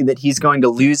afraid that he's going to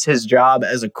lose his job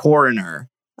as a coroner.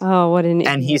 Oh, what an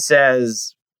And he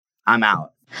says, I'm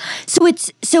out.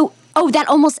 that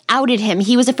almost outed him.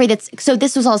 He was afraid so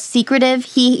this was all secretive.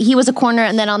 He was a corner,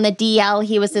 and then on the DL,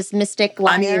 he was this mystic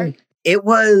liar. I mean, it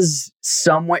was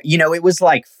somewhat, it was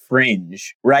like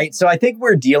fringe, right? So I think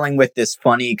we're dealing with this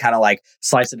funny kind of like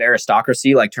slice of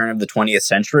aristocracy, like turn of the 20th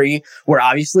century, where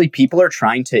obviously people are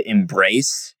trying to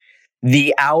embrace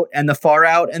the out and the far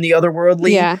out and the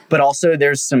otherworldly, but also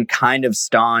there's some kind of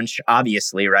staunch,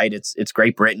 obviously, right? It's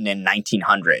Great Britain in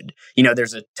 1900.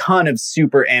 There's a ton of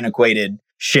super antiquated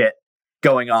shit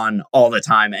going on all the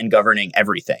time and governing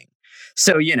everything.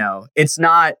 So, it's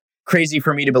not crazy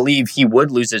for me to believe he would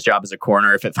lose his job as a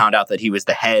coroner if it found out that he was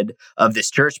the head of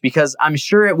this church, because I'm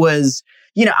sure it was,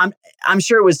 I'm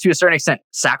sure it was to a certain extent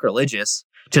sacrilegious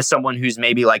to someone who's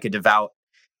maybe like a devout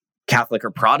Catholic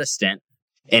or Protestant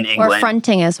in England. Or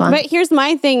fronting as one. But here's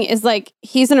my thing is like,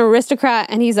 he's an aristocrat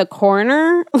and he's a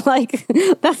coroner. Like,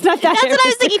 that's not that. That's what I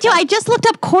was thinking too. I just looked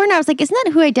up coroner. I was like, isn't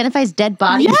that who identifies dead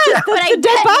bodies? Yes, but that's the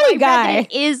dead body guy.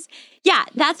 Yeah,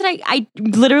 that's what I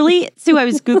literally, Sue, I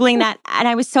was Googling that and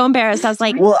I was so embarrassed. I was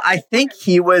like, well, I think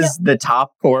he was the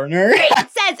top coroner. it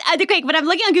says, but I'm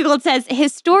looking on Google, it says,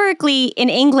 historically in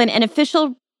England, an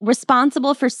official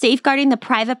responsible for safeguarding the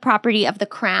private property of the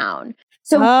crown.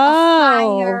 So a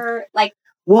higher,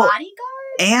 bodyguard?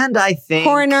 And I think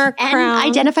Coroner, And crown.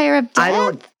 identifier of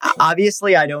death?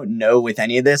 I don't know with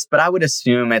any of this, but I would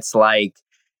assume it's like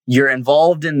you're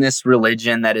involved in this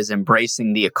religion that is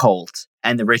embracing the occult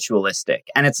and the ritualistic.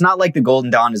 And it's not like the Golden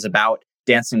Dawn is about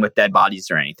dancing with dead bodies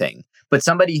or anything, but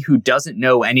somebody who doesn't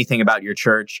know anything about your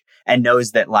church and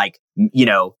knows that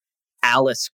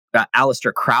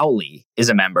Aleister Crowley is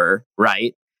a member,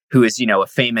 right? Who is, a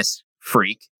famous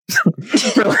freak.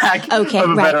 For lack of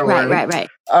a better word. Right.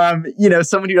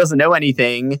 Someone who doesn't know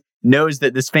anything knows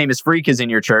that this famous freak is in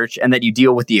your church and that you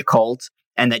deal with the occult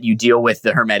and that you deal with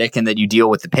the Hermetic and that you deal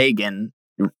with the pagan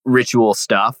ritual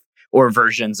stuff or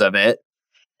versions of it,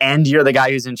 and you're the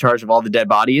guy who's in charge of all the dead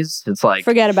bodies, it's like,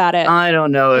 forget about it. I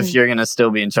don't know if you're going to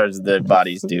still be in charge of the dead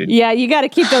bodies, dude. Yeah, you got to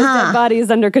keep those dead bodies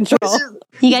under control.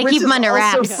 You got to keep them under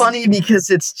wraps. It's so funny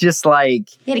because it's just like...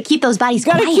 You got to keep those bodies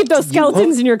quiet. You got to keep those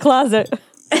skeletons in your closet. But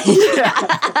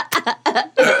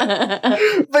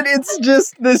it's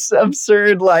just this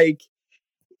absurd, like,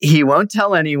 he won't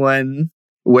tell anyone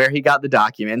where he got the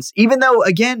documents, even though,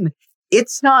 again,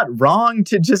 it's not wrong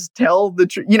to just tell the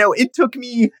truth. You know, it took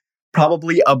me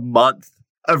probably a month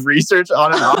of research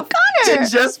on and off to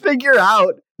just figure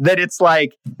out that it's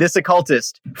like this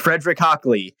occultist, Frederick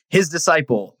Hockley, his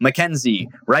disciple, Mackenzie,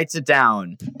 writes it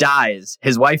down, dies.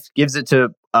 His wife gives it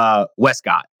to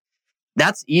Westcott.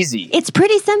 That's easy. It's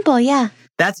pretty simple, yeah.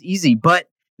 That's easy. But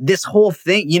this whole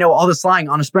thing, you know, all this lying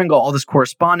on a Springle, all this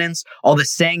correspondence, all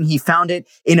this saying he found it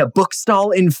in a bookstall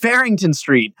in Farrington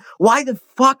Street. Why the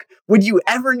fuck would you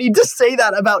ever need to say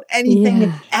that about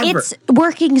anything ever? It's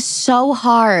working so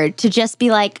hard to just be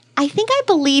like, I think I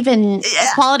believe in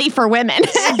equality for women.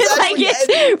 Exactly. Like,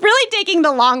 it's really taking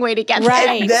the long way to get there.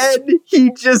 And then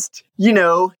he just, you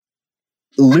know,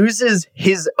 loses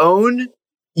his own,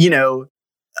 you know,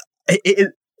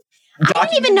 I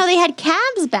didn't even know they had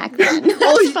cabs back then.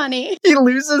 That's funny. He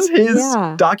loses his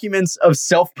documents of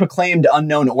self-proclaimed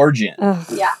unknown origin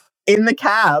in the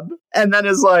cab, and then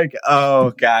is like,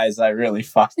 oh, guys, I really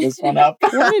fucked this one up.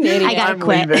 What an idiot. I gotta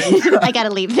quit. I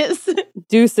gotta leave this.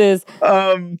 Deuces.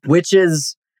 Which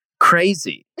is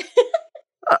crazy.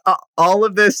 All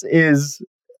of this is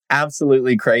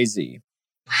absolutely crazy.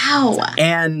 Wow.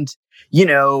 And, you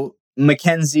know,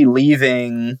 Mackenzie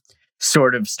leaving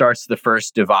sort of starts the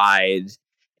first divide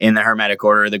in the Hermetic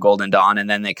Order of the Golden Dawn, and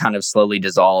then it kind of slowly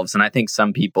dissolves. And I think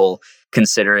some people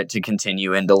consider it to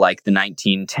continue into like the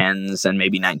 1910s and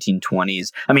maybe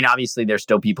 1920s. I mean, obviously, there's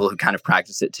still people who kind of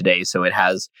practice it today, so it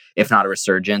has, if not a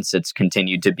resurgence, it's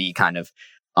continued to be kind of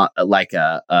like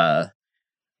a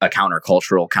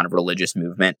countercultural kind of religious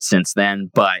movement since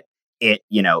then. But it,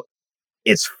 you know,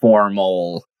 its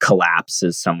formal collapse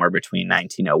is somewhere between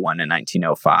 1901 and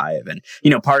 1905. And,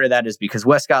 you know, part of that is because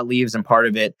Westcott leaves, and part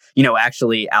of it, you know,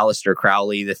 actually Aleister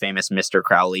Crowley, the famous Mr.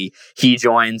 Crowley, he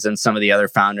joins, and some of the other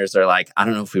founders are like, I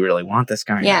don't know if we really want this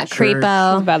guy. Yeah,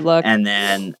 creepo. Bad look. And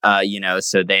then, you know,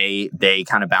 so they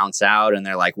kind of bounce out, and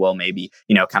they're like, well, maybe,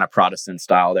 you know, kind of Protestant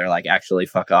style. They're like, actually,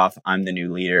 fuck off. I'm the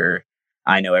new leader.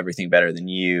 I know everything better than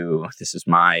you. This is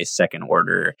my second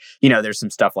order. You know, there's some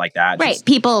stuff like that. Right.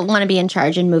 People want to be in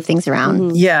charge and move things around.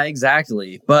 Mm-hmm. Yeah,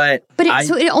 exactly. But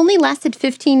so it only lasted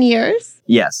 15 years?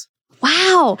 Yes.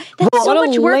 Wow. That's so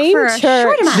much work for a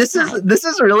short amount of time. This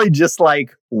is really just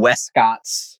like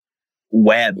Westcott's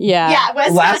web. Yeah,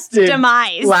 Westcott's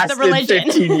demise. Lasted the religion.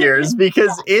 15 years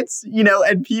because it's, you know,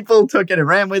 and people took it and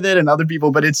ran with it, and other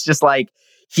people, but it's just like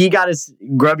he got his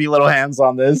grubby little hands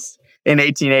on this in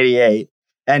 1888,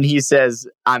 and he says,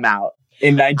 I'm out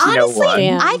in 1901. Honestly,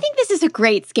 I think this is a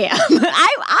great scam. This is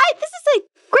a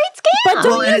great scam. But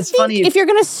don't you think if you're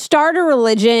going to start a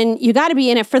religion, you got to be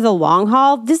in it for the long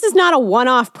haul? This is not a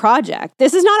one-off project.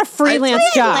 This is not a freelance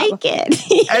job. I like it.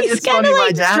 He's kind of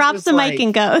like drops the mic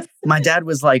and goes. My dad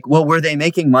was like, well, were they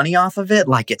making money off of it?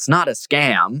 Like, it's not a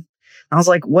scam. I was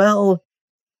like, well,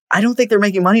 I don't think they're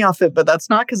making money off it, but that's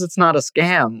not because it's not a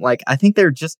scam. Like, I think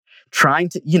they're just trying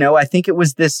to, you know, I think it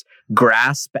was this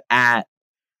grasp at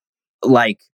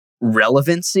like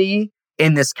relevancy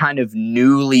in this kind of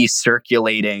newly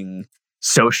circulating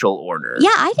social order. Yeah,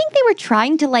 I think they were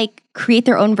trying to like create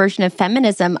their own version of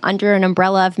feminism under an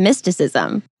umbrella of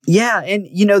mysticism. Yeah, and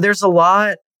you know, there's a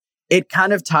lot, it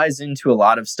kind of ties into a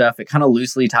lot of stuff. It kind of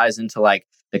loosely ties into like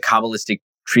the Kabbalistic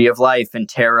tree of life and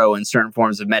tarot and certain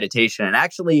forms of meditation. And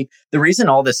actually, the reason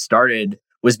all this started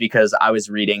was because I was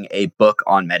reading a book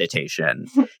on meditation.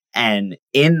 And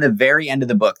in the very end of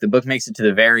the book makes it to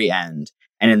the very end.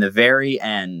 And in the very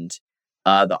end,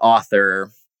 the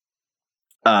author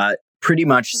pretty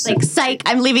much... Like, psych,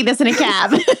 I'm leaving this in a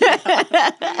cab.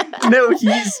 No,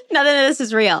 none of this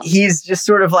is real. He's just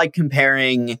sort of like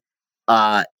comparing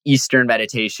Eastern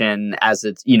meditation as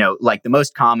it's, you know, like the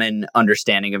most common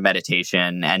understanding of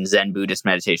meditation and Zen Buddhist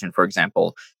meditation, for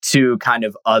example, to kind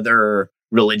of other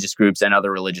religious groups and other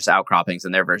religious outcroppings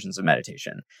and their versions of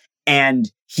meditation.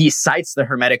 And he cites the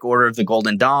Hermetic Order of the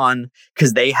Golden Dawn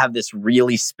because they have this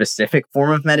really specific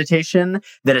form of meditation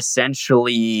that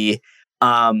essentially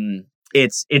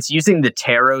it's using the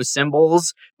tarot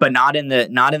symbols, but not in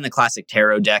the classic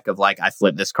tarot deck of like, I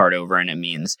flip this card over and it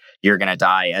means you're going to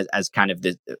die as kind of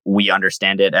we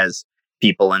understand it as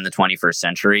people in the 21st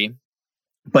century.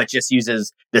 but just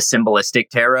uses the symbolistic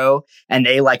tarot. And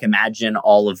they like imagine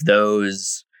all of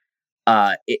those.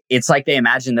 It's like they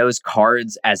imagine those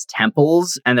cards as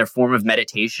temples, and their form of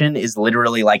meditation is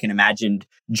literally like an imagined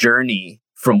journey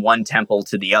from one temple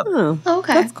to the other. Oh,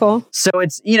 Okay. that's cool. So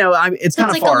it's, it's kind of It's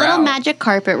like far a little out, magic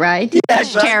carpet ride. Yeah,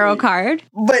 exactly. Tarot card.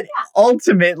 but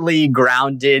ultimately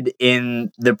grounded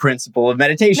in the principle of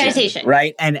meditation.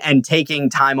 Right? And taking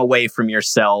time away from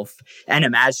yourself and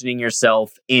imagining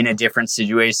yourself in a different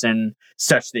situation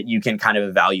such that you can kind of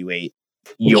evaluate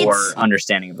your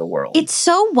understanding of the world. It's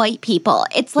so white people.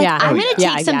 It's like, Yeah. I'm Oh, going to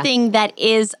yeah. take Yeah, something that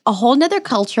is a whole nother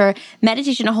culture,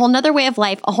 meditation, a whole nother way of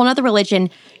life, a whole nother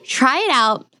religion, try it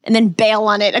out, and then bail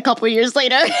on it a couple of years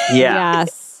later Yeah.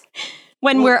 Yes.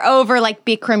 when we're over like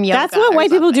Bikram yoga. That's what or white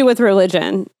people something. do with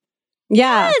religion.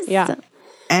 Yeah. Yes. Yeah.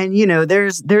 And,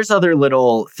 there's other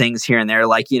little things here and there,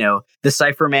 like, the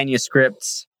cipher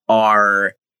manuscripts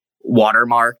are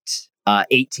watermarked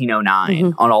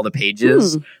 1809 on all the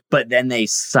pages, but then they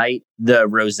cite the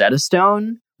Rosetta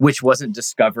Stone, which wasn't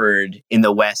discovered in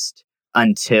the West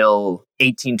until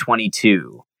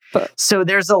 1822. So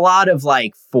there's a lot of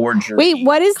like forgery. Wait,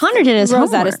 what is Connor did his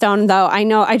Rosetta homework. Stone, though?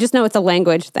 I just know it's a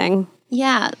language thing.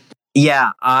 Yeah.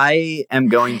 Yeah, I am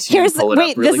going to pull it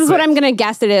up really this is quick. what I'm going to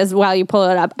guess it is while you pull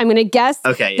it up. I'm going to guess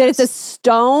Okay, that it's a yes.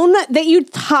 stone that you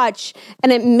touch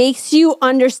and it makes you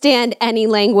understand any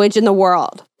language in the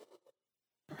world.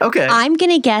 Okay. I'm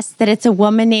going to guess that it's a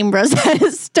woman named Rosetta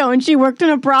Stone. She worked in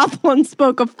a brothel and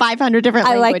spoke of 500 different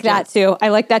I languages.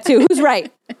 like that too. Who's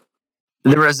right?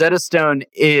 The Rosetta Stone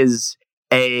is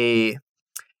a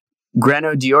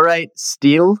granodiorite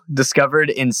stele discovered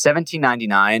in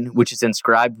 1799, which is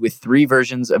inscribed with 3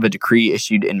 versions of a decree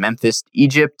issued in Memphis,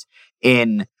 Egypt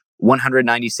in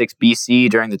 196 BC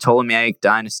during the Ptolemaic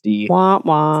dynasty. Wah,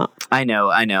 wah. I know.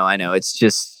 It's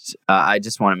just, I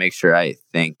just want to make sure I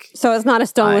think. So it's not a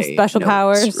stone with I special know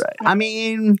powers. it's right. I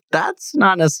mean, that's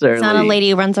not necessarily. It's not a lady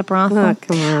who runs a brothel. Oh,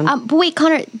 come on. But wait,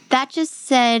 Connor, that just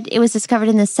said it was discovered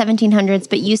in the 1700s,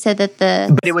 but you said that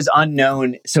But it was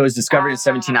unknown. So it was discovered in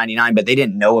 1799, but they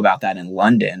didn't know about that in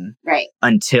London Right.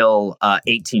 until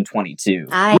 1822.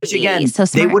 I Which again, see. So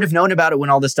they smart. would have known about it when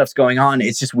all this stuff's going on.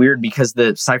 It's just weird because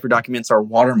the cipher documents are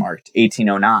watermarked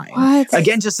 1809. What?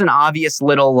 Again, just an obvious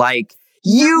little like,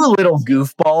 you little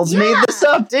goofballs made this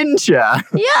up, didn't ya?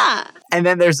 Yeah. And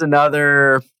then there's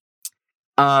another,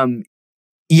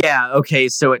 okay,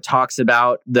 so it talks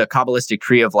about the Kabbalistic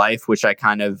tree of life, which I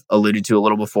kind of alluded to a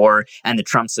little before, and the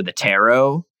trumps of the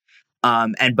tarot.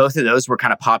 And both of those were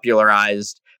kind of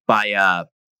popularized by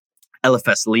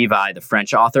Eliphas Levi, the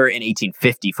French author, in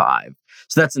 1855.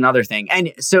 So that's another thing.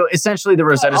 And so essentially the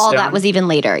Rosetta All Stone... that was even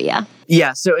later, yeah.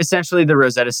 Yeah, so essentially the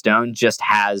Rosetta Stone just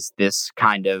has this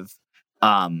kind of...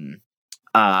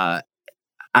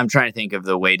 I'm trying to think of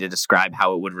the way to describe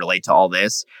how it would relate to all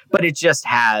this, but it just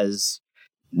has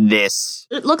this...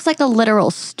 It looks like a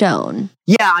literal stone.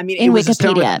 Yeah, I mean, In it was a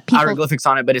stone with Wikipedia, people- hieroglyphics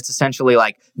on it, but it's essentially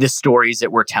like the stories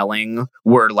that we're telling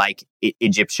were like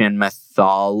Egyptian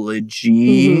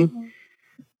mythology. Mhm.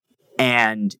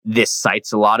 And this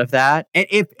cites a lot of that. And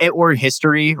if it were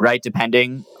history, right,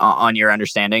 depending on your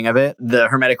understanding of it, the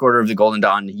Hermetic Order of the Golden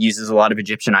Dawn uses a lot of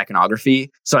Egyptian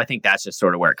iconography. So I think that's just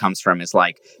sort of where it comes from, is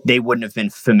like they wouldn't have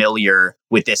been familiar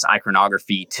with this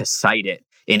iconography to cite it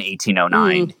in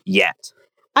 1809 yet.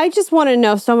 I just want to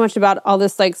know so much about all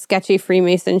this like sketchy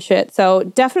Freemason shit. So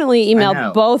definitely I email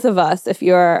know. both of us if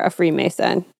you're a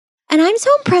Freemason. And I'm so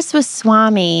impressed with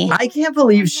Swami. I can't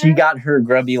believe she got her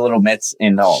grubby little mitts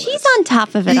into all She's this. on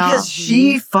top of it all. Because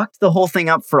she fucked the whole thing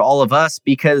up for all of us.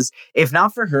 Because if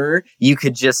not for her, you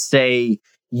could just say,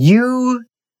 you,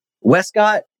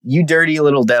 Westcott, you dirty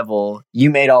little devil, you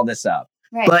made all this up.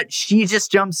 Right. But she just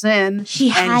jumps in. She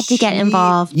and had to get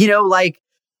involved. You know, like,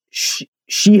 she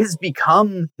has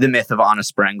become the myth of Anna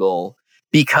Sprengel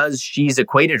because she's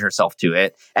equated herself to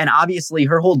it. And obviously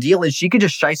her whole deal is she could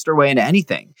just shiest her way into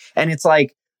anything. And it's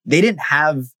like, they didn't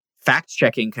have fact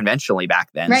checking conventionally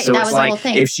back then. Right, So that it's was the whole like,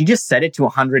 thing. if she just said it to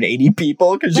 180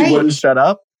 people because she Right. wouldn't shut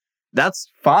up,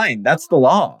 that's fine. That's the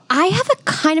law. I have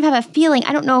a feeling,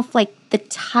 I don't know if like the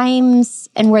times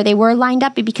and where they were lined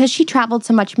up, but because she traveled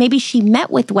so much, maybe she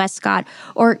met with Westcott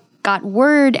or got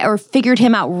word or figured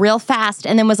him out real fast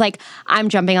and then was like, I'm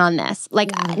jumping on this. Like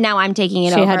now I'm taking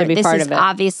it She over. had to be this part is of it.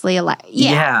 obviously like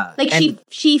And-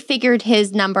 she figured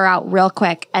his number out real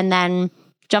quick and then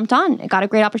jumped on. It got a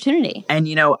great opportunity. And,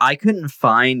 you know, I couldn't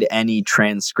find any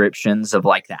transcriptions of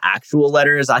like the actual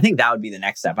letters. I think that would be the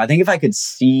next step. I think if I could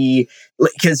see,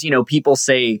 because, you know, people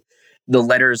say the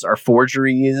letters are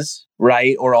forgeries,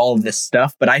 right? Or all of this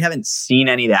stuff, but I haven't seen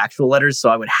any of the actual letters.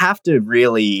 So I would have to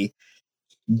really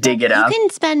dig it up. You can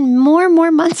spend more and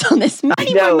more months on this.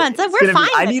 Many more months. We're fine.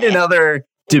 I need another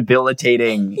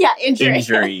debilitating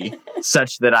injury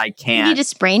such that I You can't. need to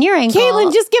sprain your ankle.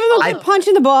 Caitlin, just give him a punch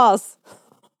in the balls.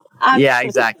 Yeah,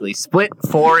 exactly. Split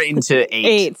 4 into 8.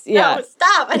 8. Yeah. No,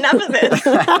 stop. Enough of this.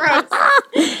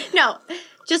 Gross. No,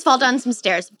 just fall down some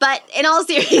stairs. But in all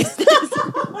seriousness,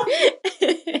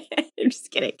 I'm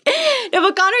just kidding. No,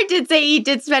 but Connor did say he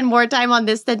did spend more time on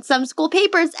this than some school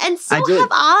papers, and so have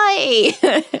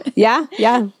I.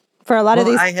 Yeah. For a lot of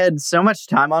these. I had so much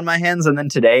time on my hands, and then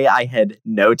today I had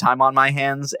no time on my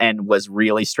hands and was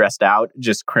really stressed out,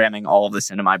 just cramming all of this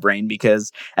into my brain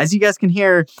because, as you guys can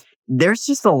hear, there's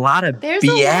just a lot of BS.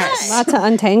 A lot to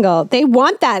untangle. They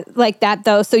want that like that,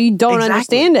 though, so you don't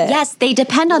understand it. Yes, they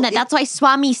depend on that. That's why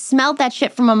Swami smelled that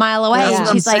shit from a mile away. That's And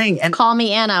what she's I'm like, saying. And call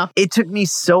me Anna. It took me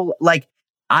so,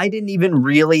 I didn't even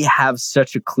really have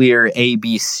such a clear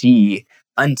ABC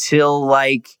until,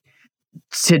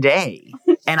 today.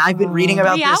 And I've been reading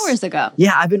about 3 this. hours ago.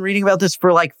 Yeah, I've been reading about this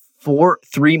for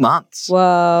 3 months.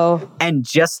 Whoa. And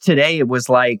just today it was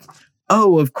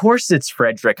oh, of course it's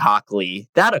Frederick Hockley,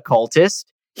 that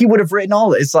occultist. He would have written all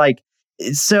this.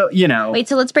 So, Wait,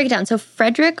 so let's break it down. So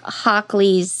Frederick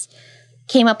Hockley's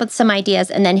came up with some ideas,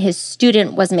 and then his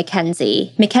student was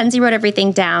Mackenzie. Mackenzie wrote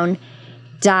everything down,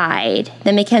 died.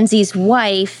 Then Mackenzie's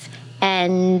wife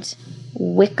and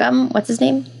Wickham, what's his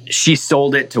name? She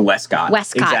sold it to Westcott.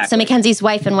 Westcott. So Mackenzie's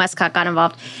wife and Westcott got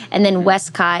involved. And then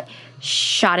Westcott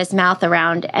shot his mouth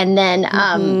around. And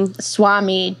then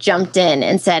Swami jumped in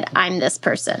and said, I'm this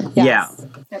person. Yeah.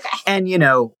 Okay.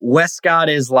 And, Westcott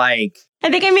is I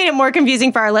think I made it more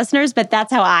confusing for our listeners, but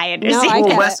that's how I understand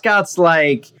it. Westcott's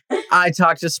I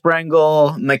talked to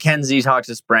Sprengle. Mackenzie talked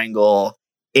to Sprengle.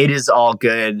 It is all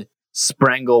good.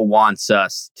 Sprengle wants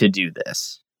us to do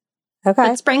this. Okay.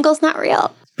 But Sprengle's not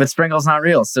real. But Sprengle's not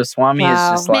real. So Swami is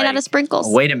just made out of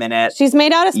sprinkles. Wait a minute. She's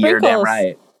made out of sprinkles. You're damn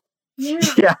right.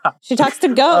 Yeah. She talks to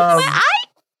ghosts. I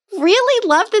really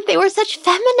love that they were such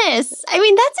feminists. I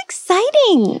mean, that's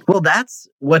exciting. Well, that's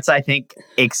what's, I think,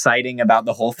 exciting about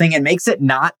the whole thing. It makes it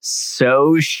not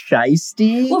so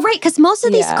shisty. Well, right, because most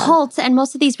of these cults and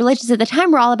most of these religions at the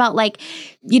time were all about,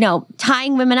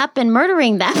 tying women up and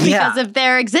murdering them because of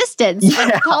their existence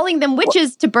and calling them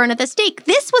witches to burn at the stake.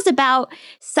 This was about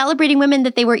celebrating women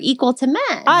that they were equal to men.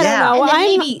 I don't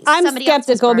know. I'm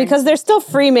skeptical because they're still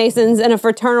Freemasons in a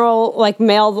fraternal,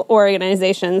 male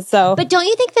organization. So, but don't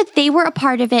you think that they were a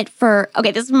part of it for?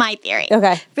 Okay, this is my theory.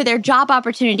 Okay, for their job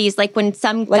opportunities, when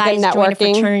some guys join a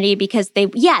fraternity because the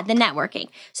networking.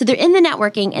 So they're in the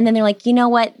networking, and then they're like, you know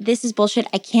what? This is bullshit.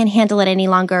 I can't handle it any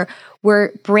longer.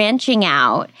 We're branching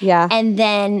out. Yeah. And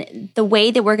then the way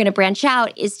that we're going to branch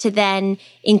out is to then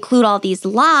include all these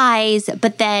lies.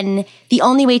 But then the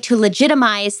only way to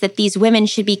legitimize that these women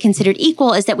should be considered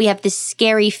equal is that we have this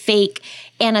scary fake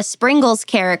Anna Springles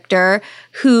character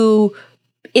who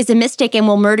is a mystic and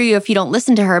will murder you if you don't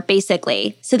listen to her,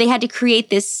 basically. So they had to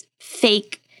create this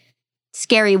fake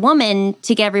scary woman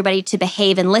to get everybody to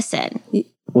behave and listen.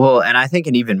 Well, and I think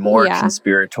an even more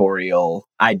conspiratorial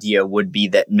idea would be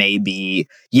that maybe,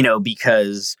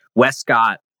 because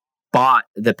Westcott bought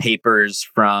the papers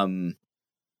from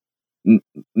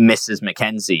Mrs.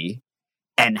 Mackenzie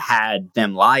and had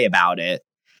them lie about it,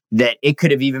 that it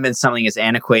could have even been something as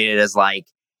antiquated as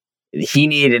he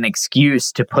needed an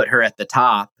excuse to put her at the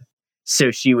top so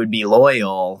she would be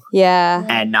loyal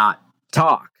and not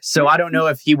talk. So I don't know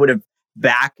if he would have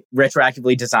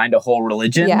retroactively designed a whole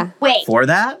religion for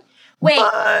that. Wait,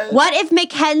 what if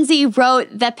Mackenzie wrote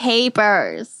the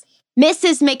papers?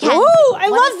 Mrs. Mackenzie. Ooh, I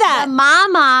love that. The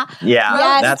mama. Yeah.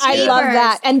 Yes, I love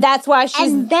that. And that's why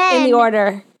she's in the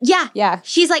order. Yeah. Yeah.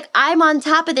 She's like, I'm on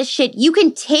top of this shit. You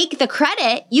can take the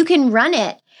credit. You can run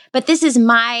it. But this is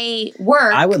my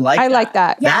work. I would like that. I like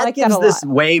that. Yeah, that gives this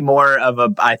way more of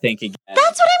I think, again.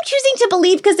 That's what I'm choosing to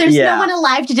believe because there's no one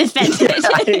alive to defend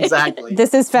it. Exactly.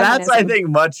 This is feminism. That's, I think,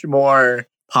 much more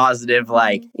positive.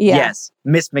 Yes,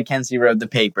 Miss Mackenzie wrote the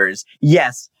papers.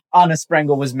 Yes, Anna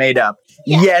Sprengle was made up.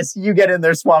 Yeah. Yes, you get in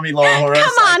there, Swami Laura Horace.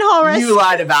 Come on, Horace. You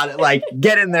lied about it.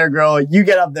 Get in there, girl. You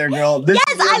get up there, girl. This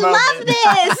is your moment. Love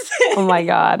this. Oh, my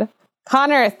God.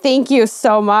 Connor, thank you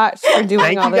so much for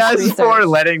doing all this research. Thank you guys for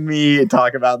letting me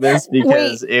talk about this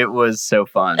because it was so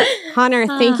fun. Connor,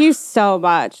 thank you so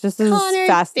much. This is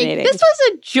fascinating. This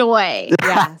was a joy.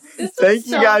 Yes. Thank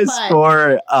you guys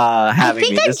for having me.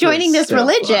 I think I'm joining this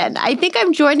religion. I think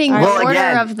I'm joining the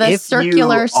order of the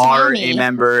circular Swami. If you are Swami. a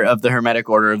member of the Hermetic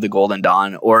Order of the Golden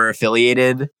Dawn or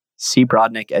affiliated,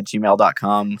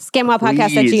 cbrodnick@gmail.com.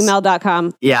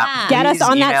 Scamwellpodcast@gmail.com. Yeah. Get us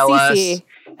on that CC.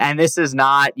 And this is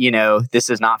not, this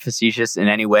is not facetious in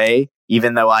any way.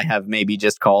 even though I have maybe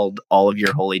just called all of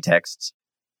your holy texts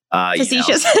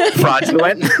Facetious.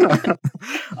 fraudulent.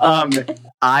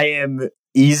 I am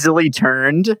easily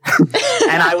turned,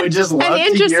 and I would just love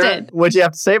to hear what you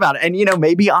have to say about it. And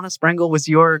maybe Anna Sprengel was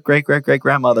your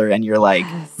great-great-great-grandmother, and you're like,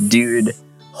 dude,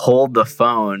 hold the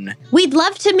phone. We'd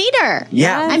love to meet her.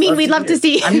 Yeah. I mean, we'd love to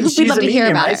see. We'd love to hear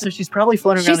about her. So she's probably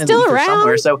floating around She's still in the ether around.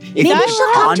 somewhere. So if Maybe you could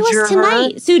she'll come to conjure us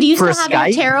tonight. her Sue, do you for still a have your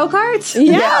Skype? tarot cards? Yeah,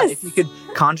 Yes. if you could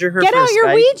conjure her Get for out a your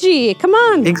Skype. Ouija. Come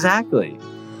on. Exactly.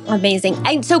 Amazing.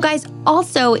 And so, guys,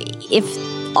 also, if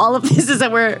all of this is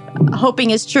that we're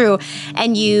hoping is true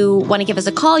and you want to give us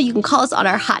a call, you can call us on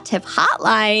our Hot Tip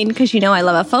hotline, because I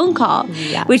love a phone call,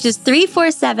 which is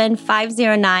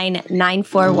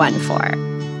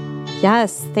 347-509-9414.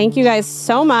 Yes. Thank you guys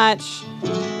so much.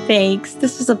 Thanks.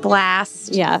 This was a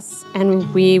blast. Yes.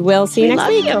 And we will see you next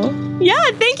week. Yeah.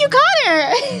 Thank you,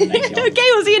 Connor. Okay.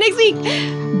 We'll see you next week.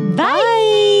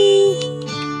 Bye.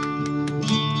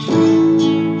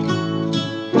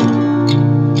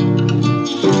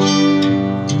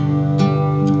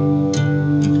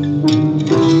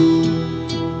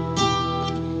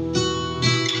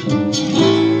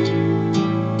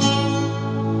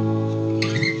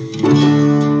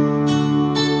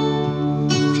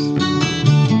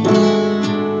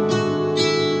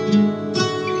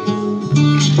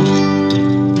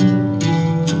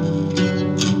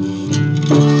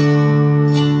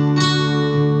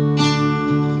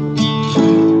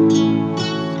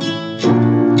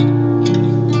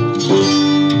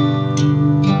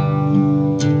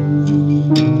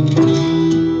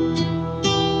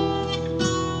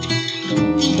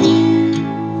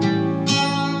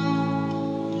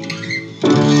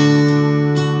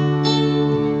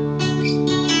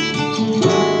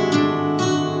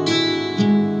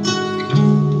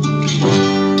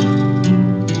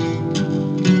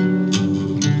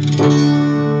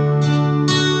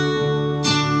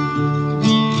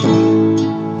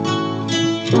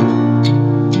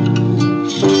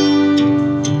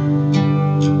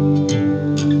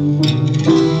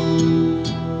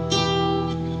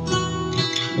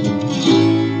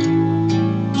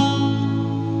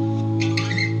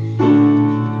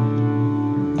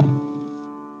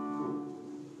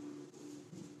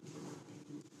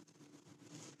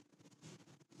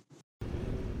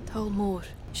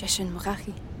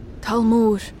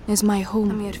 Talmor is my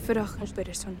home.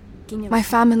 My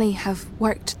family have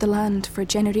worked the land for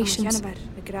generations.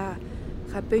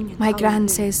 My gran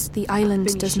says the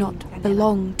island does not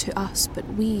belong to us, but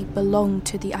we belong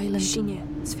to the island.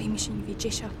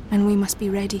 And we must be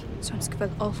ready,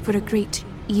 for a great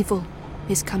evil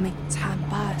is coming,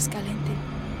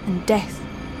 and death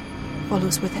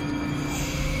follows with it.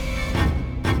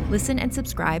 Listen and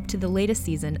subscribe to the latest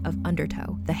season of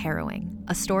Undertow, The Harrowing,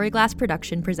 a Storyglass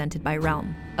production presented by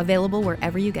Realm, available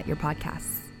wherever you get your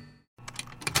podcasts.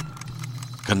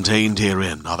 Contained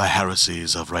herein are the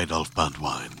heresies of Radolf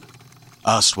Burntwine,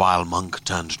 erstwhile monk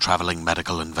turned traveling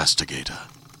medical investigator.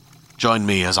 Join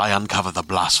me as I uncover the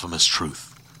blasphemous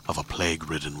truth of a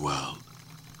plague-ridden world,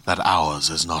 that ours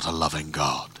is not a loving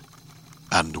God,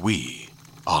 and we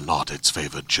are not its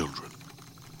favored children.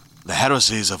 The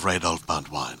Heresies of Radolf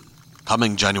Burntwine,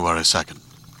 coming January 2nd,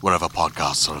 wherever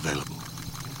podcasts are available.